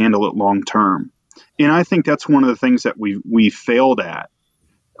you can handle it long term. And I think that's one of the things that we failed at.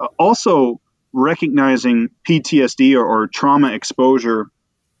 Also, recognizing PTSD or trauma exposure.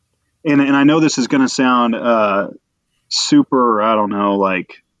 And I know this is going to sound super, I don't know,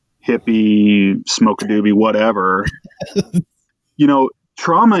 like hippie, smoke a doobie, whatever.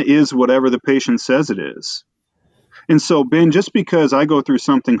 Trauma is whatever the patient says it is. And so, Ben, just because I go through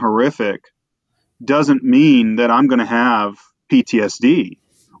something horrific doesn't mean that I'm going to have PTSD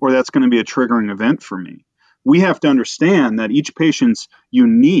or that's going to be a triggering event for me. We have to understand that each patient's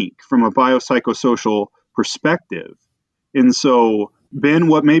unique from a biopsychosocial perspective. And so, Ben,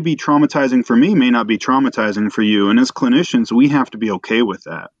 what may be traumatizing for me may not be traumatizing for you. And as clinicians, we have to be okay with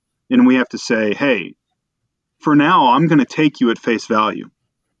that. And we have to say, hey, for now, I'm going to take you at face value.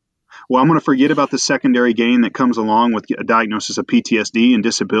 Well, I'm going to forget about the secondary gain that comes along with a diagnosis of PTSD and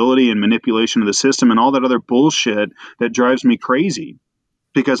disability and manipulation of the system and all that other bullshit that drives me crazy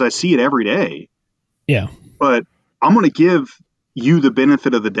because I see it every day. Yeah. But I'm going to give you the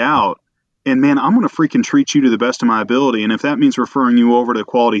benefit of the doubt. And man, I'm going to freaking treat you to the best of my ability. And if that means referring you over to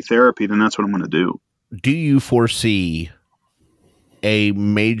quality therapy, then that's what I'm going to do. Do you foresee a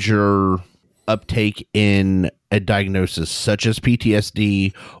major uptake in a diagnosis such as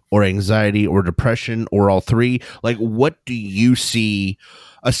PTSD or anxiety or depression or all three? Like, what do you see,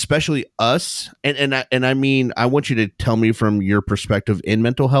 especially us? And I mean, I want you to tell me from your perspective in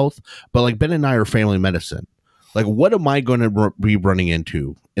mental health, but like Ben and I are family medicine. Like, what am I going to be running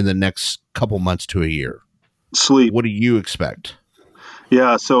into in the next couple months to a year? Sleep. What do you expect?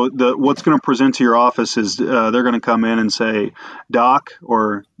 Yeah, so what's going to present to your office is they're going to come in and say, doc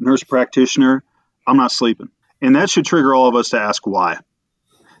or nurse practitioner, I'm not sleeping. And that should trigger all of us to ask why.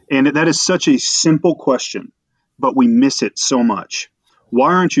 And that is such a simple question, but we miss it so much.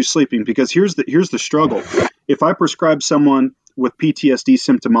 Why aren't you sleeping? Because here's the struggle. If I prescribe someone with PTSD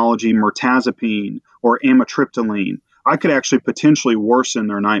symptomology mirtazapine or amitriptyline, I could actually potentially worsen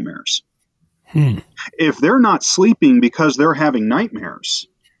their nightmares. If they're not sleeping because they're having nightmares,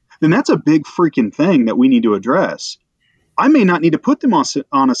 then that's a big freaking thing that we need to address. I may not need to put them on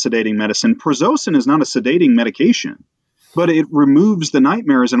a sedating medicine. Prazosin is not a sedating medication, but it removes the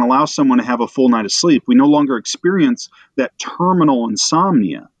nightmares and allows someone to have a full night of sleep. We no longer experience that terminal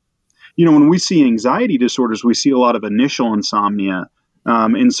insomnia. You know, when we see anxiety disorders, we see a lot of initial insomnia.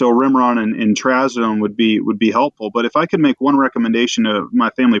 And so Remeron and trazodone would be helpful. But if I could make one recommendation to my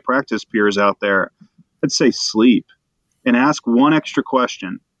family practice peers out there, I'd say sleep and ask one extra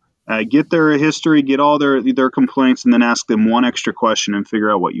question. Get their history, get all their complaints, and then ask them one extra question and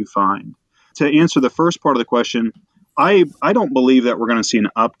figure out what you find. To answer the first part of the question, I don't believe that we're going to see an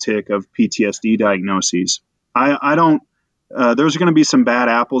uptick of PTSD diagnoses. I don't. There's going to be some bad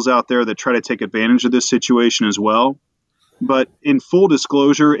apples out there that try to take advantage of this situation as well. But in full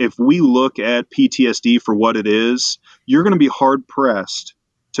disclosure, if we look at PTSD for what it is, you're going to be hard-pressed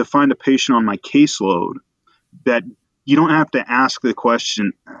to find a patient on my caseload that you don't have to ask the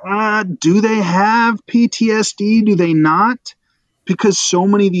question, do they have PTSD? Do they not? Because so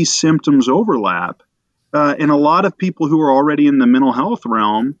many of these symptoms overlap. And a lot of people who are already in the mental health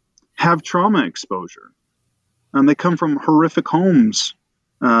realm have trauma exposure. They come from horrific homes.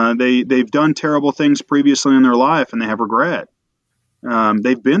 They've done terrible things previously in their life and they have regret.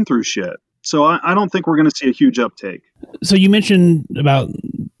 They've been through shit. So I don't think we're going to see a huge uptake. So you mentioned about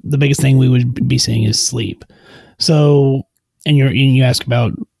the biggest thing we would be seeing is sleep. So, and you ask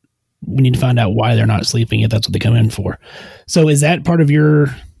about, we need to find out why they're not sleeping if that's what they come in for. So is that part of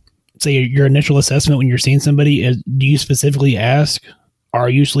your initial assessment when you're seeing somebody? Do you specifically ask, are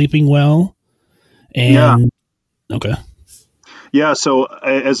you sleeping well? And yeah. Okay. Yeah, so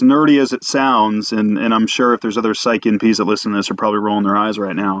as nerdy as it sounds, and I'm sure if there's other psych NPs that listen to this are probably rolling their eyes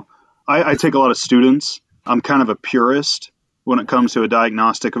right now, I take a lot of students. I'm kind of a purist when it comes to a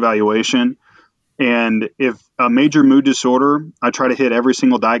diagnostic evaluation. And if a major mood disorder, I try to hit every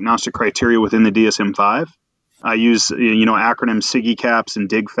single diagnostic criteria within the DSM-5. I use, acronyms SIGI-CAPS and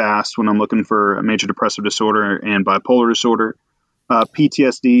DIGFAST when I'm looking for a major depressive disorder and bipolar disorder,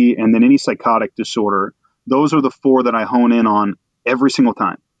 PTSD, and then any psychotic disorder. Those are the 4 that I hone in on every single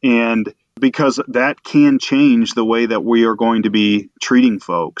time. And because that can change the way that we are going to be treating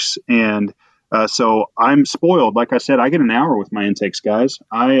folks. And so I'm spoiled. Like I said, I get an hour with my intakes, guys.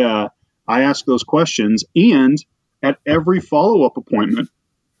 I ask those questions, and at every follow-up appointment,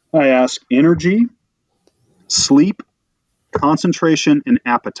 I ask energy, sleep, concentration, and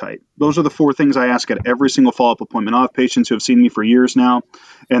appetite. Those are the 4 things I ask at every single follow-up appointment. I have patients who have seen me for years now,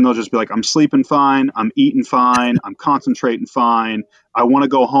 and they'll just be like, I'm sleeping fine, I'm eating fine, I'm concentrating fine, I want to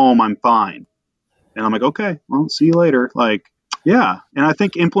go home, I'm fine. And I'm like, okay, well, see you later. Like, yeah. And I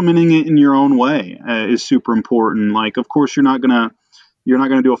think implementing it in your own way is super important. Like, of course, you're not going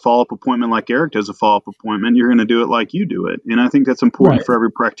to do a follow-up appointment like Eric does a follow-up appointment. You're going to do it like you do it. And I think that's important for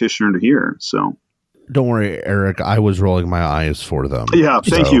every practitioner to hear. So don't worry, Eric. I was rolling my eyes for them. Yeah.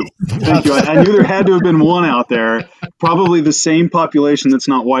 Thank you. Thank you. I knew there had to have been one out there, probably the same population that's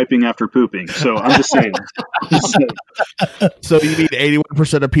not wiping after pooping. So I'm just saying. So you mean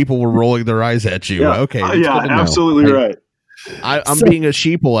 81% of people were rolling their eyes at you. Yeah. Okay. Yeah, absolutely right. I'm being a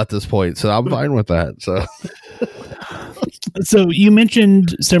sheeple at this point, so I'm fine with that. So you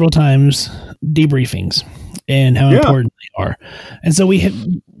mentioned several times debriefings and how important they are. And so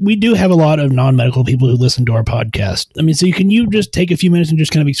we do have a lot of non-medical people who listen to our podcast. I mean, so can you just take a few minutes and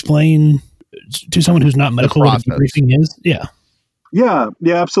just kind of explain to someone who's not medical what a debriefing is? Yeah. Yeah,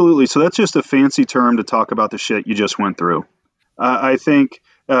 absolutely. So that's just a fancy term to talk about the shit you just went through. I think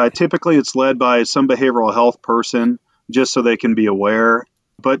typically it's led by some behavioral health person just so they can be aware,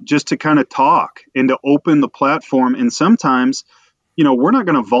 but just to kind of talk and to open the platform. And sometimes, we're not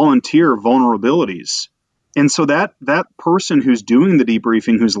going to volunteer vulnerabilities. And so that person who's doing the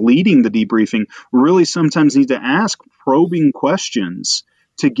debriefing, who's leading the debriefing, really sometimes needs to ask probing questions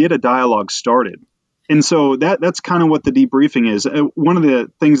to get a dialogue started. And so that's kind of what the debriefing is. One of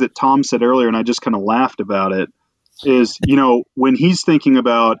the things that Tom said earlier, and I just kind of laughed about it, is, when he's thinking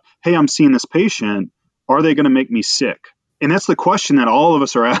about, hey, I'm seeing this patient, are they going to make me sick? And that's the question that all of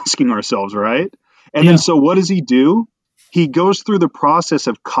us are asking ourselves, right? And then so what does he do? He goes through the process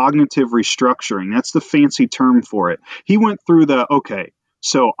of cognitive restructuring. That's the fancy term for it. He went through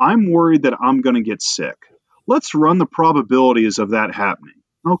so I'm worried that I'm going to get sick. Let's run the probabilities of that happening.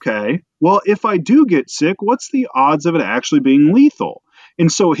 Okay, well, if I do get sick, what's the odds of it actually being lethal?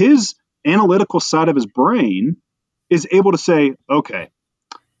 And so his analytical side of his brain is able to say, okay,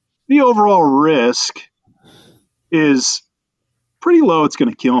 the overall risk is pretty low. It's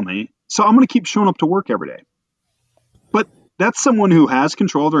going to kill me. So I'm going to keep showing up to work every day. But that's someone who has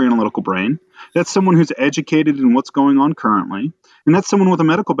control of their analytical brain. That's someone who's educated in what's going on currently. And that's someone with a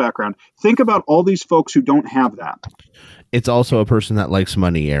medical background. Think about all these folks who don't have that. It's also a person that likes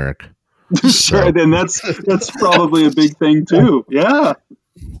money, Eric. Sure, then that's probably a big thing too. Yeah.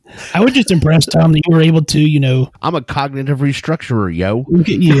 I was just impressed, Tom, that you were able to, I'm a cognitive restructurer, yo. look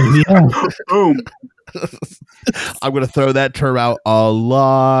at you. Yeah. Boom. I'm going to throw that term out a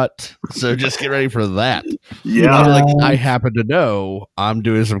lot. So just get ready for that. Yeah. Like, I happen to know I'm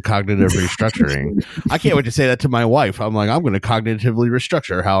doing some cognitive restructuring. I can't wait to say that to my wife. I'm like, I'm going to cognitively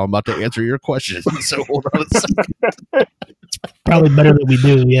restructure how I'm about to answer your question. So hold on a second. Probably better that we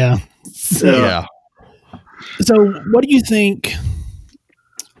do. Yeah. Yeah. So what do you think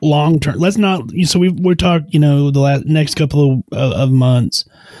long term? Let's not. So we're talking. The next couple of months,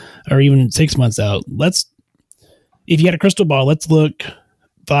 or even 6 months out. If you had a crystal ball, let's look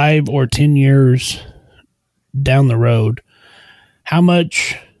 5 or 10 years down the road. How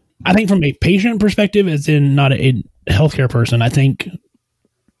much? I think from a patient perspective, as in not a healthcare person, I think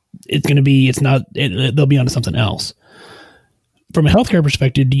it's going to be. It's not. They'll be onto something else. From a healthcare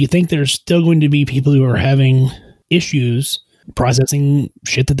perspective, do you think there's still going to be people who are having issues processing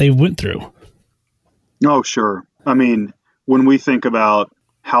shit that they've went through? Oh, sure. I mean, when we think about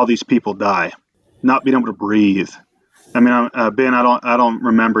how these people die, not being able to breathe. I mean, Ben, I don't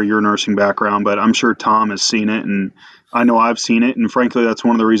remember your nursing background, but I'm sure Tom has seen it, and I know I've seen it. And frankly, that's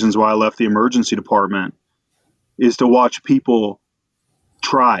one of the reasons why I left the emergency department, is to watch people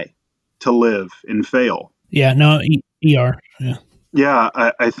try to live and fail. Yeah, no, ER. Yeah. Yeah,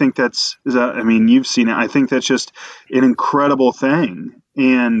 I think you've seen it. I think that's just an incredible thing.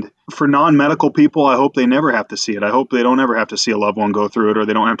 And for non-medical people, I hope they never have to see it. I hope they don't ever have to see a loved one go through it, or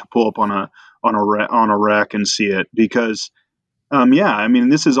they don't have to pull up on a wreck and see it, because,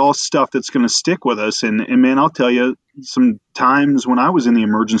 this is all stuff that's going to stick with us. And man, I'll tell you, some times when I was in the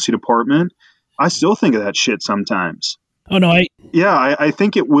emergency department, I still think of that shit sometimes. Oh no, I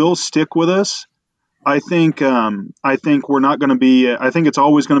think it will stick with us. I think we're not going to be. I think it's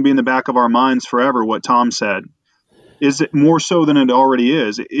always going to be in the back of our minds forever. What Tom said, is it more so than it already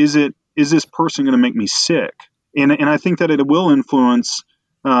is? Is this person going to make me sick? And I think that it will influence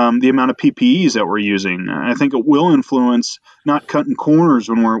the amount of PPEs that we're using. I think it will influence not cutting corners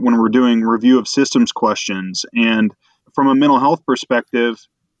when we're doing review of systems questions. And from a mental health perspective,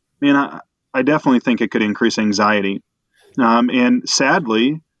 man, I definitely think it could increase anxiety, and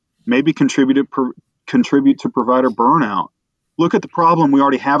sadly, maybe contribute to provider burnout. Look at the problem we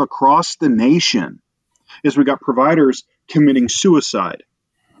already have across the nation. Is we got providers committing suicide.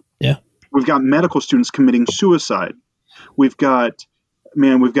 Yeah. We've got medical students committing suicide. We've got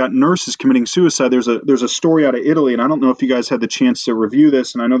nurses committing suicide. There's a story out of Italy, and I don't know if you guys had the chance to review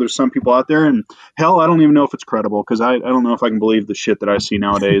this, and I know there's some people out there, and hell, I don't even know if it's credible, because I don't know if I can believe the shit that I see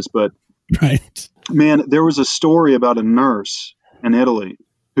nowadays, but right. Man, there was a story about a nurse in Italy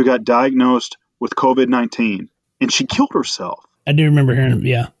who got diagnosed with COVID-19, and she killed herself. I do remember hearing.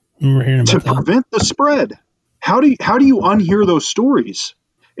 Yeah, about to that. prevent the spread. How do you unhear those stories?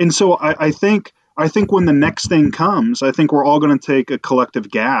 And so I think when the next thing comes, I think we're all going to take a collective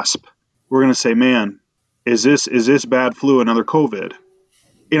gasp. We're going to say, "Man, is this bad flu another COVID?"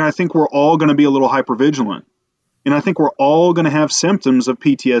 And I think we're all going to be a little hypervigilant. And I think we're all going to have symptoms of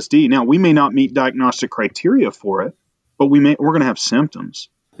PTSD. Now, we may not meet diagnostic criteria for it, but we're going to have symptoms.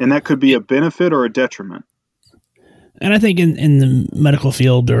 And that could be a benefit or a detriment. And I think in the medical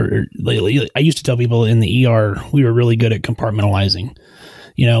field, or lately, I used to tell people in the ER, we were really good at compartmentalizing,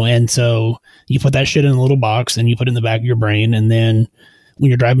 and so you put that shit in a little box and you put it in the back of your brain. And then when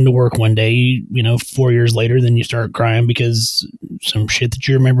you're driving to work one day, 4 years later, then you start crying because some shit that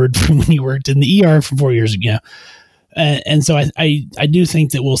you remembered from when you worked in the ER for 4 years ago. And so I do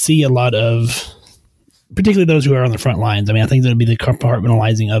think that we'll see a lot of, particularly those who are on the front lines. I mean, I think that'll be the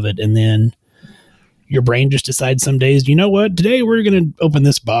compartmentalizing of it. And then your brain just decides some days, you know what, today we're going to open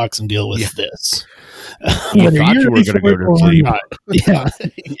this box and deal with this. You thought you were going to go to sleep.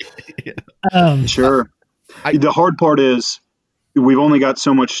 Yeah. Sure. The hard part is we've only got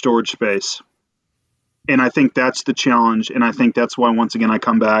so much storage space. And I think that's the challenge. And I think that's why, once again, I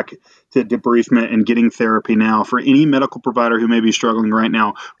come back to debriefment and getting therapy now. For any medical provider who may be struggling right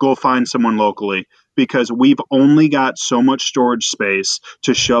now, go find someone locally, because we've only got so much storage space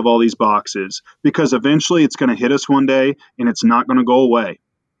to shove all these boxes, because eventually it's going to hit us one day and it's not going to go away.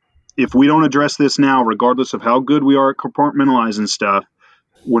 If we don't address this now, regardless of how good we are at compartmentalizing stuff,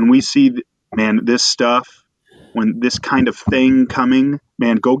 when we see, man, this stuff, when this kind of thing coming,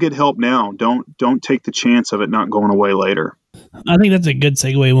 man, go get help now. Don't take the chance of it not going away later. I think that's a good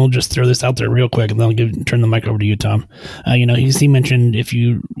segue. We'll just throw this out there real quick, and then I'll turn the mic over to you, Tom. He mentioned if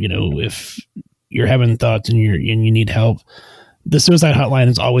you're having thoughts and you need help, the suicide hotline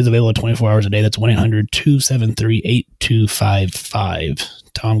is always available 24 hours a day. That's 1-800-273-8255.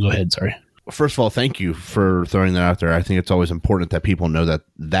 Tom, go ahead. Sorry. First of all, thank you for throwing that out there. I think it's always important that people know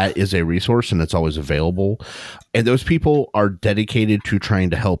that is a resource and it's always available. And those people are dedicated to trying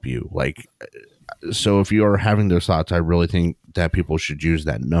to help you. Like, so if you are having those thoughts, I really think that people should use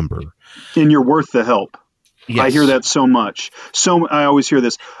that number. And you're worth the help. Yes. I hear that so much. I always hear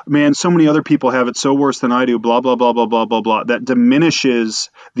this, man, so many other people have it so worse than I do, blah, blah, blah, blah, blah, blah, blah. That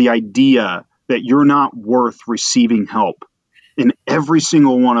diminishes the idea that you're not worth receiving help. And every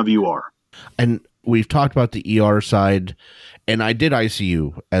single one of you are. And we've talked about the ER side, and I did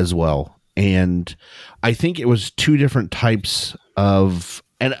ICU as well. And I think it was two different types of,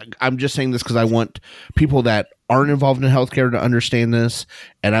 and I'm just saying this because I want people that aren't involved in healthcare to understand this.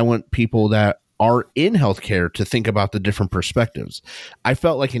 And I want people that are in healthcare to think about the different perspectives. I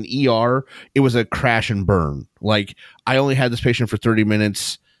felt like in ER, it was a crash and burn. Like, I only had this patient for 30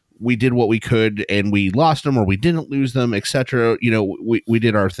 minutes. We did what we could and we lost them or we didn't lose them, etc. We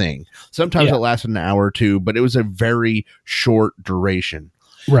did our thing. Sometimes it lasted an hour or two, but it was a very short duration.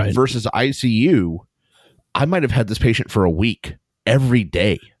 Right. Versus ICU, I might have had this patient for a week every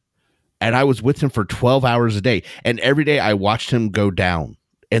day. And I was with him for 12 hours a day. And every day I watched him go down.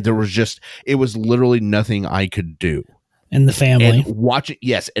 And it was literally nothing I could do. And the family. And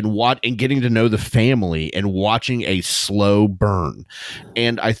getting to know the family and watching a slow burn.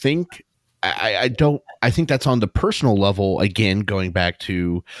 And I think I think that's on the personal level, again, going back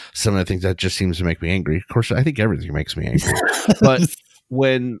to some of the things that just seems to make me angry. Of course, I think everything makes me angry. But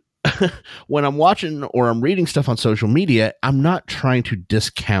when I'm watching or I'm reading stuff on social media, I'm not trying to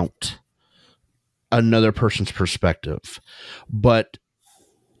discount another person's perspective. But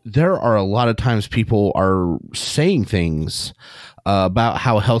there are a lot of times people are saying things about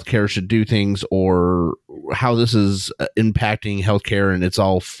how healthcare should do things or how this is impacting healthcare and it's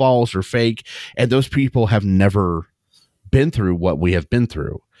all false or fake. And those people have never been through what we have been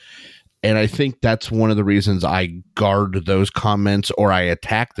through. And I think that's one of the reasons I guard those comments or I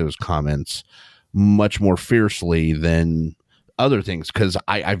attack those comments much more fiercely than other things, because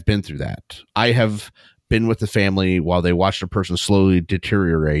I've been through that. I have been with the family while they watched a person slowly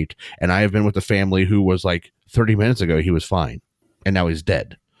deteriorate, and I have been with the family who was like 30 minutes ago he was fine and now he's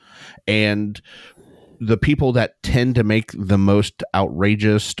dead. And the people that tend to make the most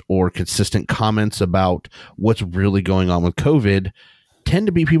outrageous or consistent comments about what's really going on with COVID tend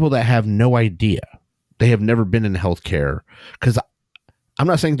to be people that have no idea. They have never been in healthcare, because I'm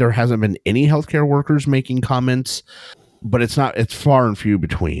not saying there hasn't been any healthcare workers making comments, but it's far and few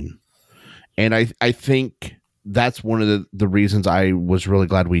between. And I think that's one of the reasons I was really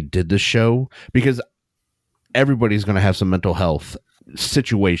glad we did this show, because everybody's going to have some mental health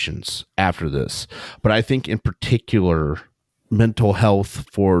situations after this. But I think in particular, mental health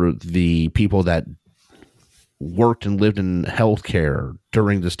for the people that worked and lived in healthcare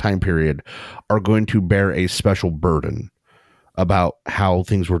during this time period are going to bear a special burden about how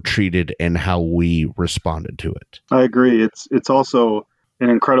things were treated and how we responded to it. I agree. It's also an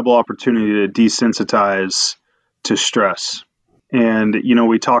incredible opportunity to desensitize to stress. And,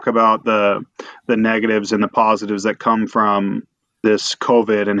 we talk about the negatives and the positives that come from this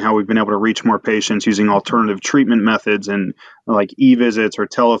COVID and how we've been able to reach more patients using alternative treatment methods and like e-visits or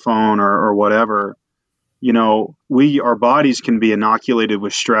telephone or whatever. Our bodies can be inoculated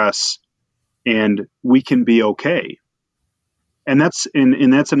with stress and we can be okay. And that's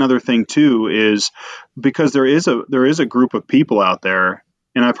another thing too, is because there is a group of people out there,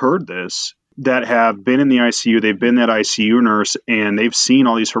 and I've heard this, that have been in the ICU, they've been that ICU nurse, and they've seen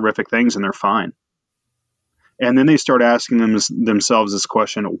all these horrific things, and they're fine. And then they start asking themselves this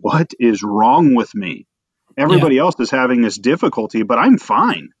question: what is wrong with me? Everybody else is having this difficulty, but I'm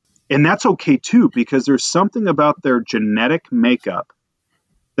fine. And that's okay too, because there's something about their genetic makeup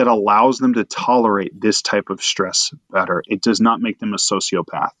that allows them to tolerate this type of stress better. It does not make them a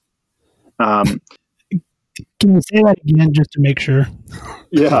sociopath. Can you say that again just to make sure?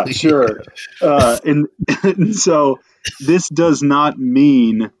 Yeah, sure. And so this does not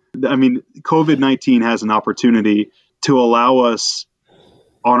mean, COVID-19 has an opportunity to allow us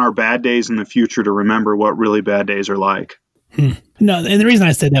on our bad days in the future to remember what really bad days are like. No, and the reason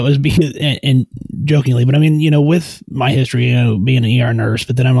I said that was because, and jokingly, but with my history, being an ER nurse,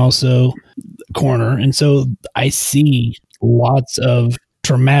 but then I'm also a coroner. And so I see lots of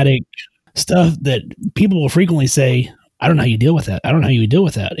traumatic stuff that people will frequently say, I don't know how you deal with that. I don't know how you deal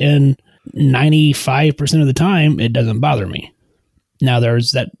with that. And 95% of the time, it doesn't bother me. Now,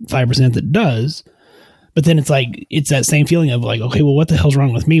 there's that 5% that does, but then it's like, it's that same feeling of like, okay, well, what the hell's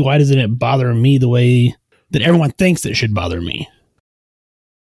wrong with me? Why doesn't it bother me the way that everyone thinks it should bother me?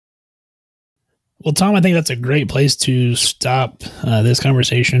 Well, Tom, I think that's a great place to stop this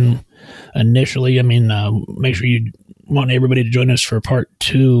conversation initially. I mean, make sure you want everybody to join us for part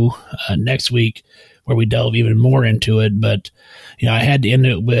 2 next week, where we delve even more into it. But, you know, I had to end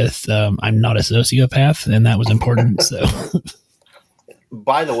it with, I'm not a sociopath, and that was important. So,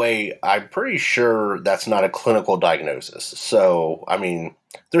 by the way, I'm pretty sure that's not a clinical diagnosis. So, I mean,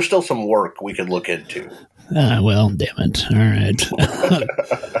 there's still some work we could look into. Well, damn it. All right.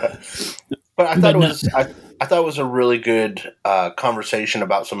 But I thought I thought it was a really good conversation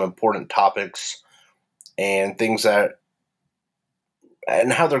about some important topics and things that,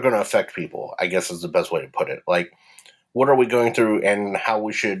 and how they're going to affect people, I guess is the best way to put it. Like, what are we going through and how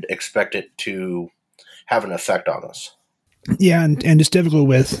we should expect it to have an effect on us. Yeah, and it's difficult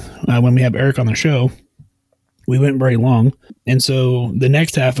with when we have Eric on the show. We went very long, and so the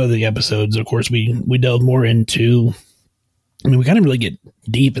next half of the episodes, of course, we delve more into. I mean, we kind of really get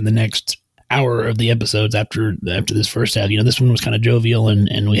deep in the next hour of the episodes after this first half. You know, this one was kind of jovial,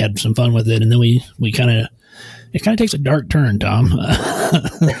 and we had some fun with it, and then we kind of it kind of takes a dark turn, Tom.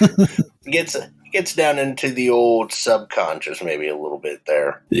 Gets down into the old subconscious, maybe a little bit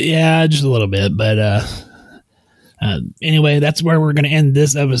there. Yeah, just a little bit, but. Anyway, that's where we're going to end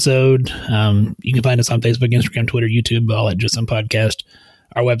this episode. You can find us on Facebook, Instagram, Twitter, YouTube, all at Just Some Podcast.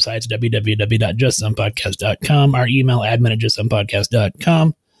 Our website's www.justsomepodcast.com. Our email,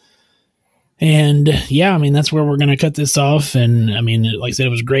 admin@justsomepodcast.com. And yeah, I mean, that's where we're going to cut this off. And I mean, like I said, it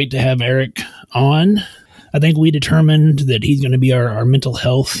was great to have Eric on. I think we determined that he's going to be our mental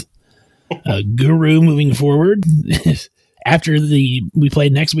health guru moving forward. After we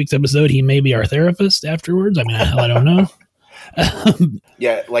played next week's episode, he may be our therapist afterwards. I mean, I don't know.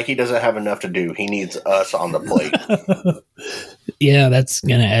 Yeah, like he doesn't have enough to do. He needs us on the plate. Yeah, that's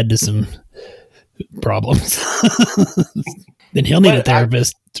going to add to some problems. Then he'll need a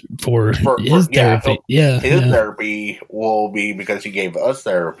therapist for his therapy. His therapy will be because he gave us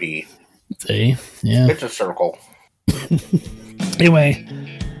therapy. See? Yeah. It's a circle. Anyway.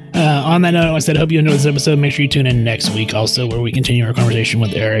 On that note, like I said, I hope you enjoyed this episode. Make sure you tune in next week also, where we continue our conversation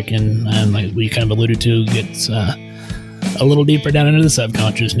with Eric, and like we kind of alluded to, gets a little deeper down into the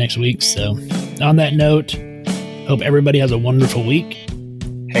subconscious next week. So on that note, hope everybody has a wonderful week.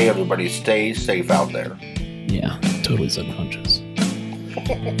 Hey, everybody, stay safe out there. Yeah, totally subconscious.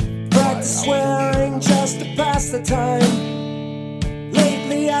 Practice swearing just to pass the time.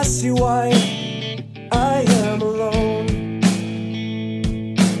 Lately I see why I am alone.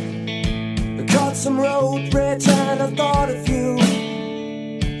 Caught some road rage and I thought of you,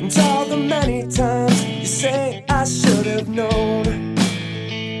 and all the many times you say I should have known.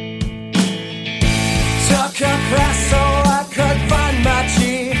 Took a class so I could find my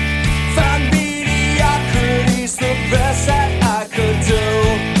G, find mediocrity's the best that I could do.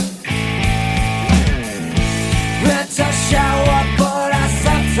 Went to shower but I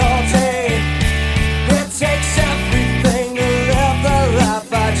slept all day. It takes everything to live the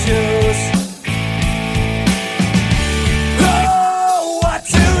life I choose.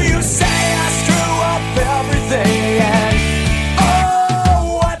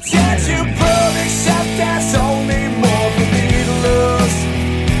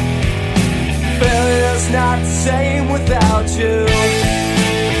 Not the same without you.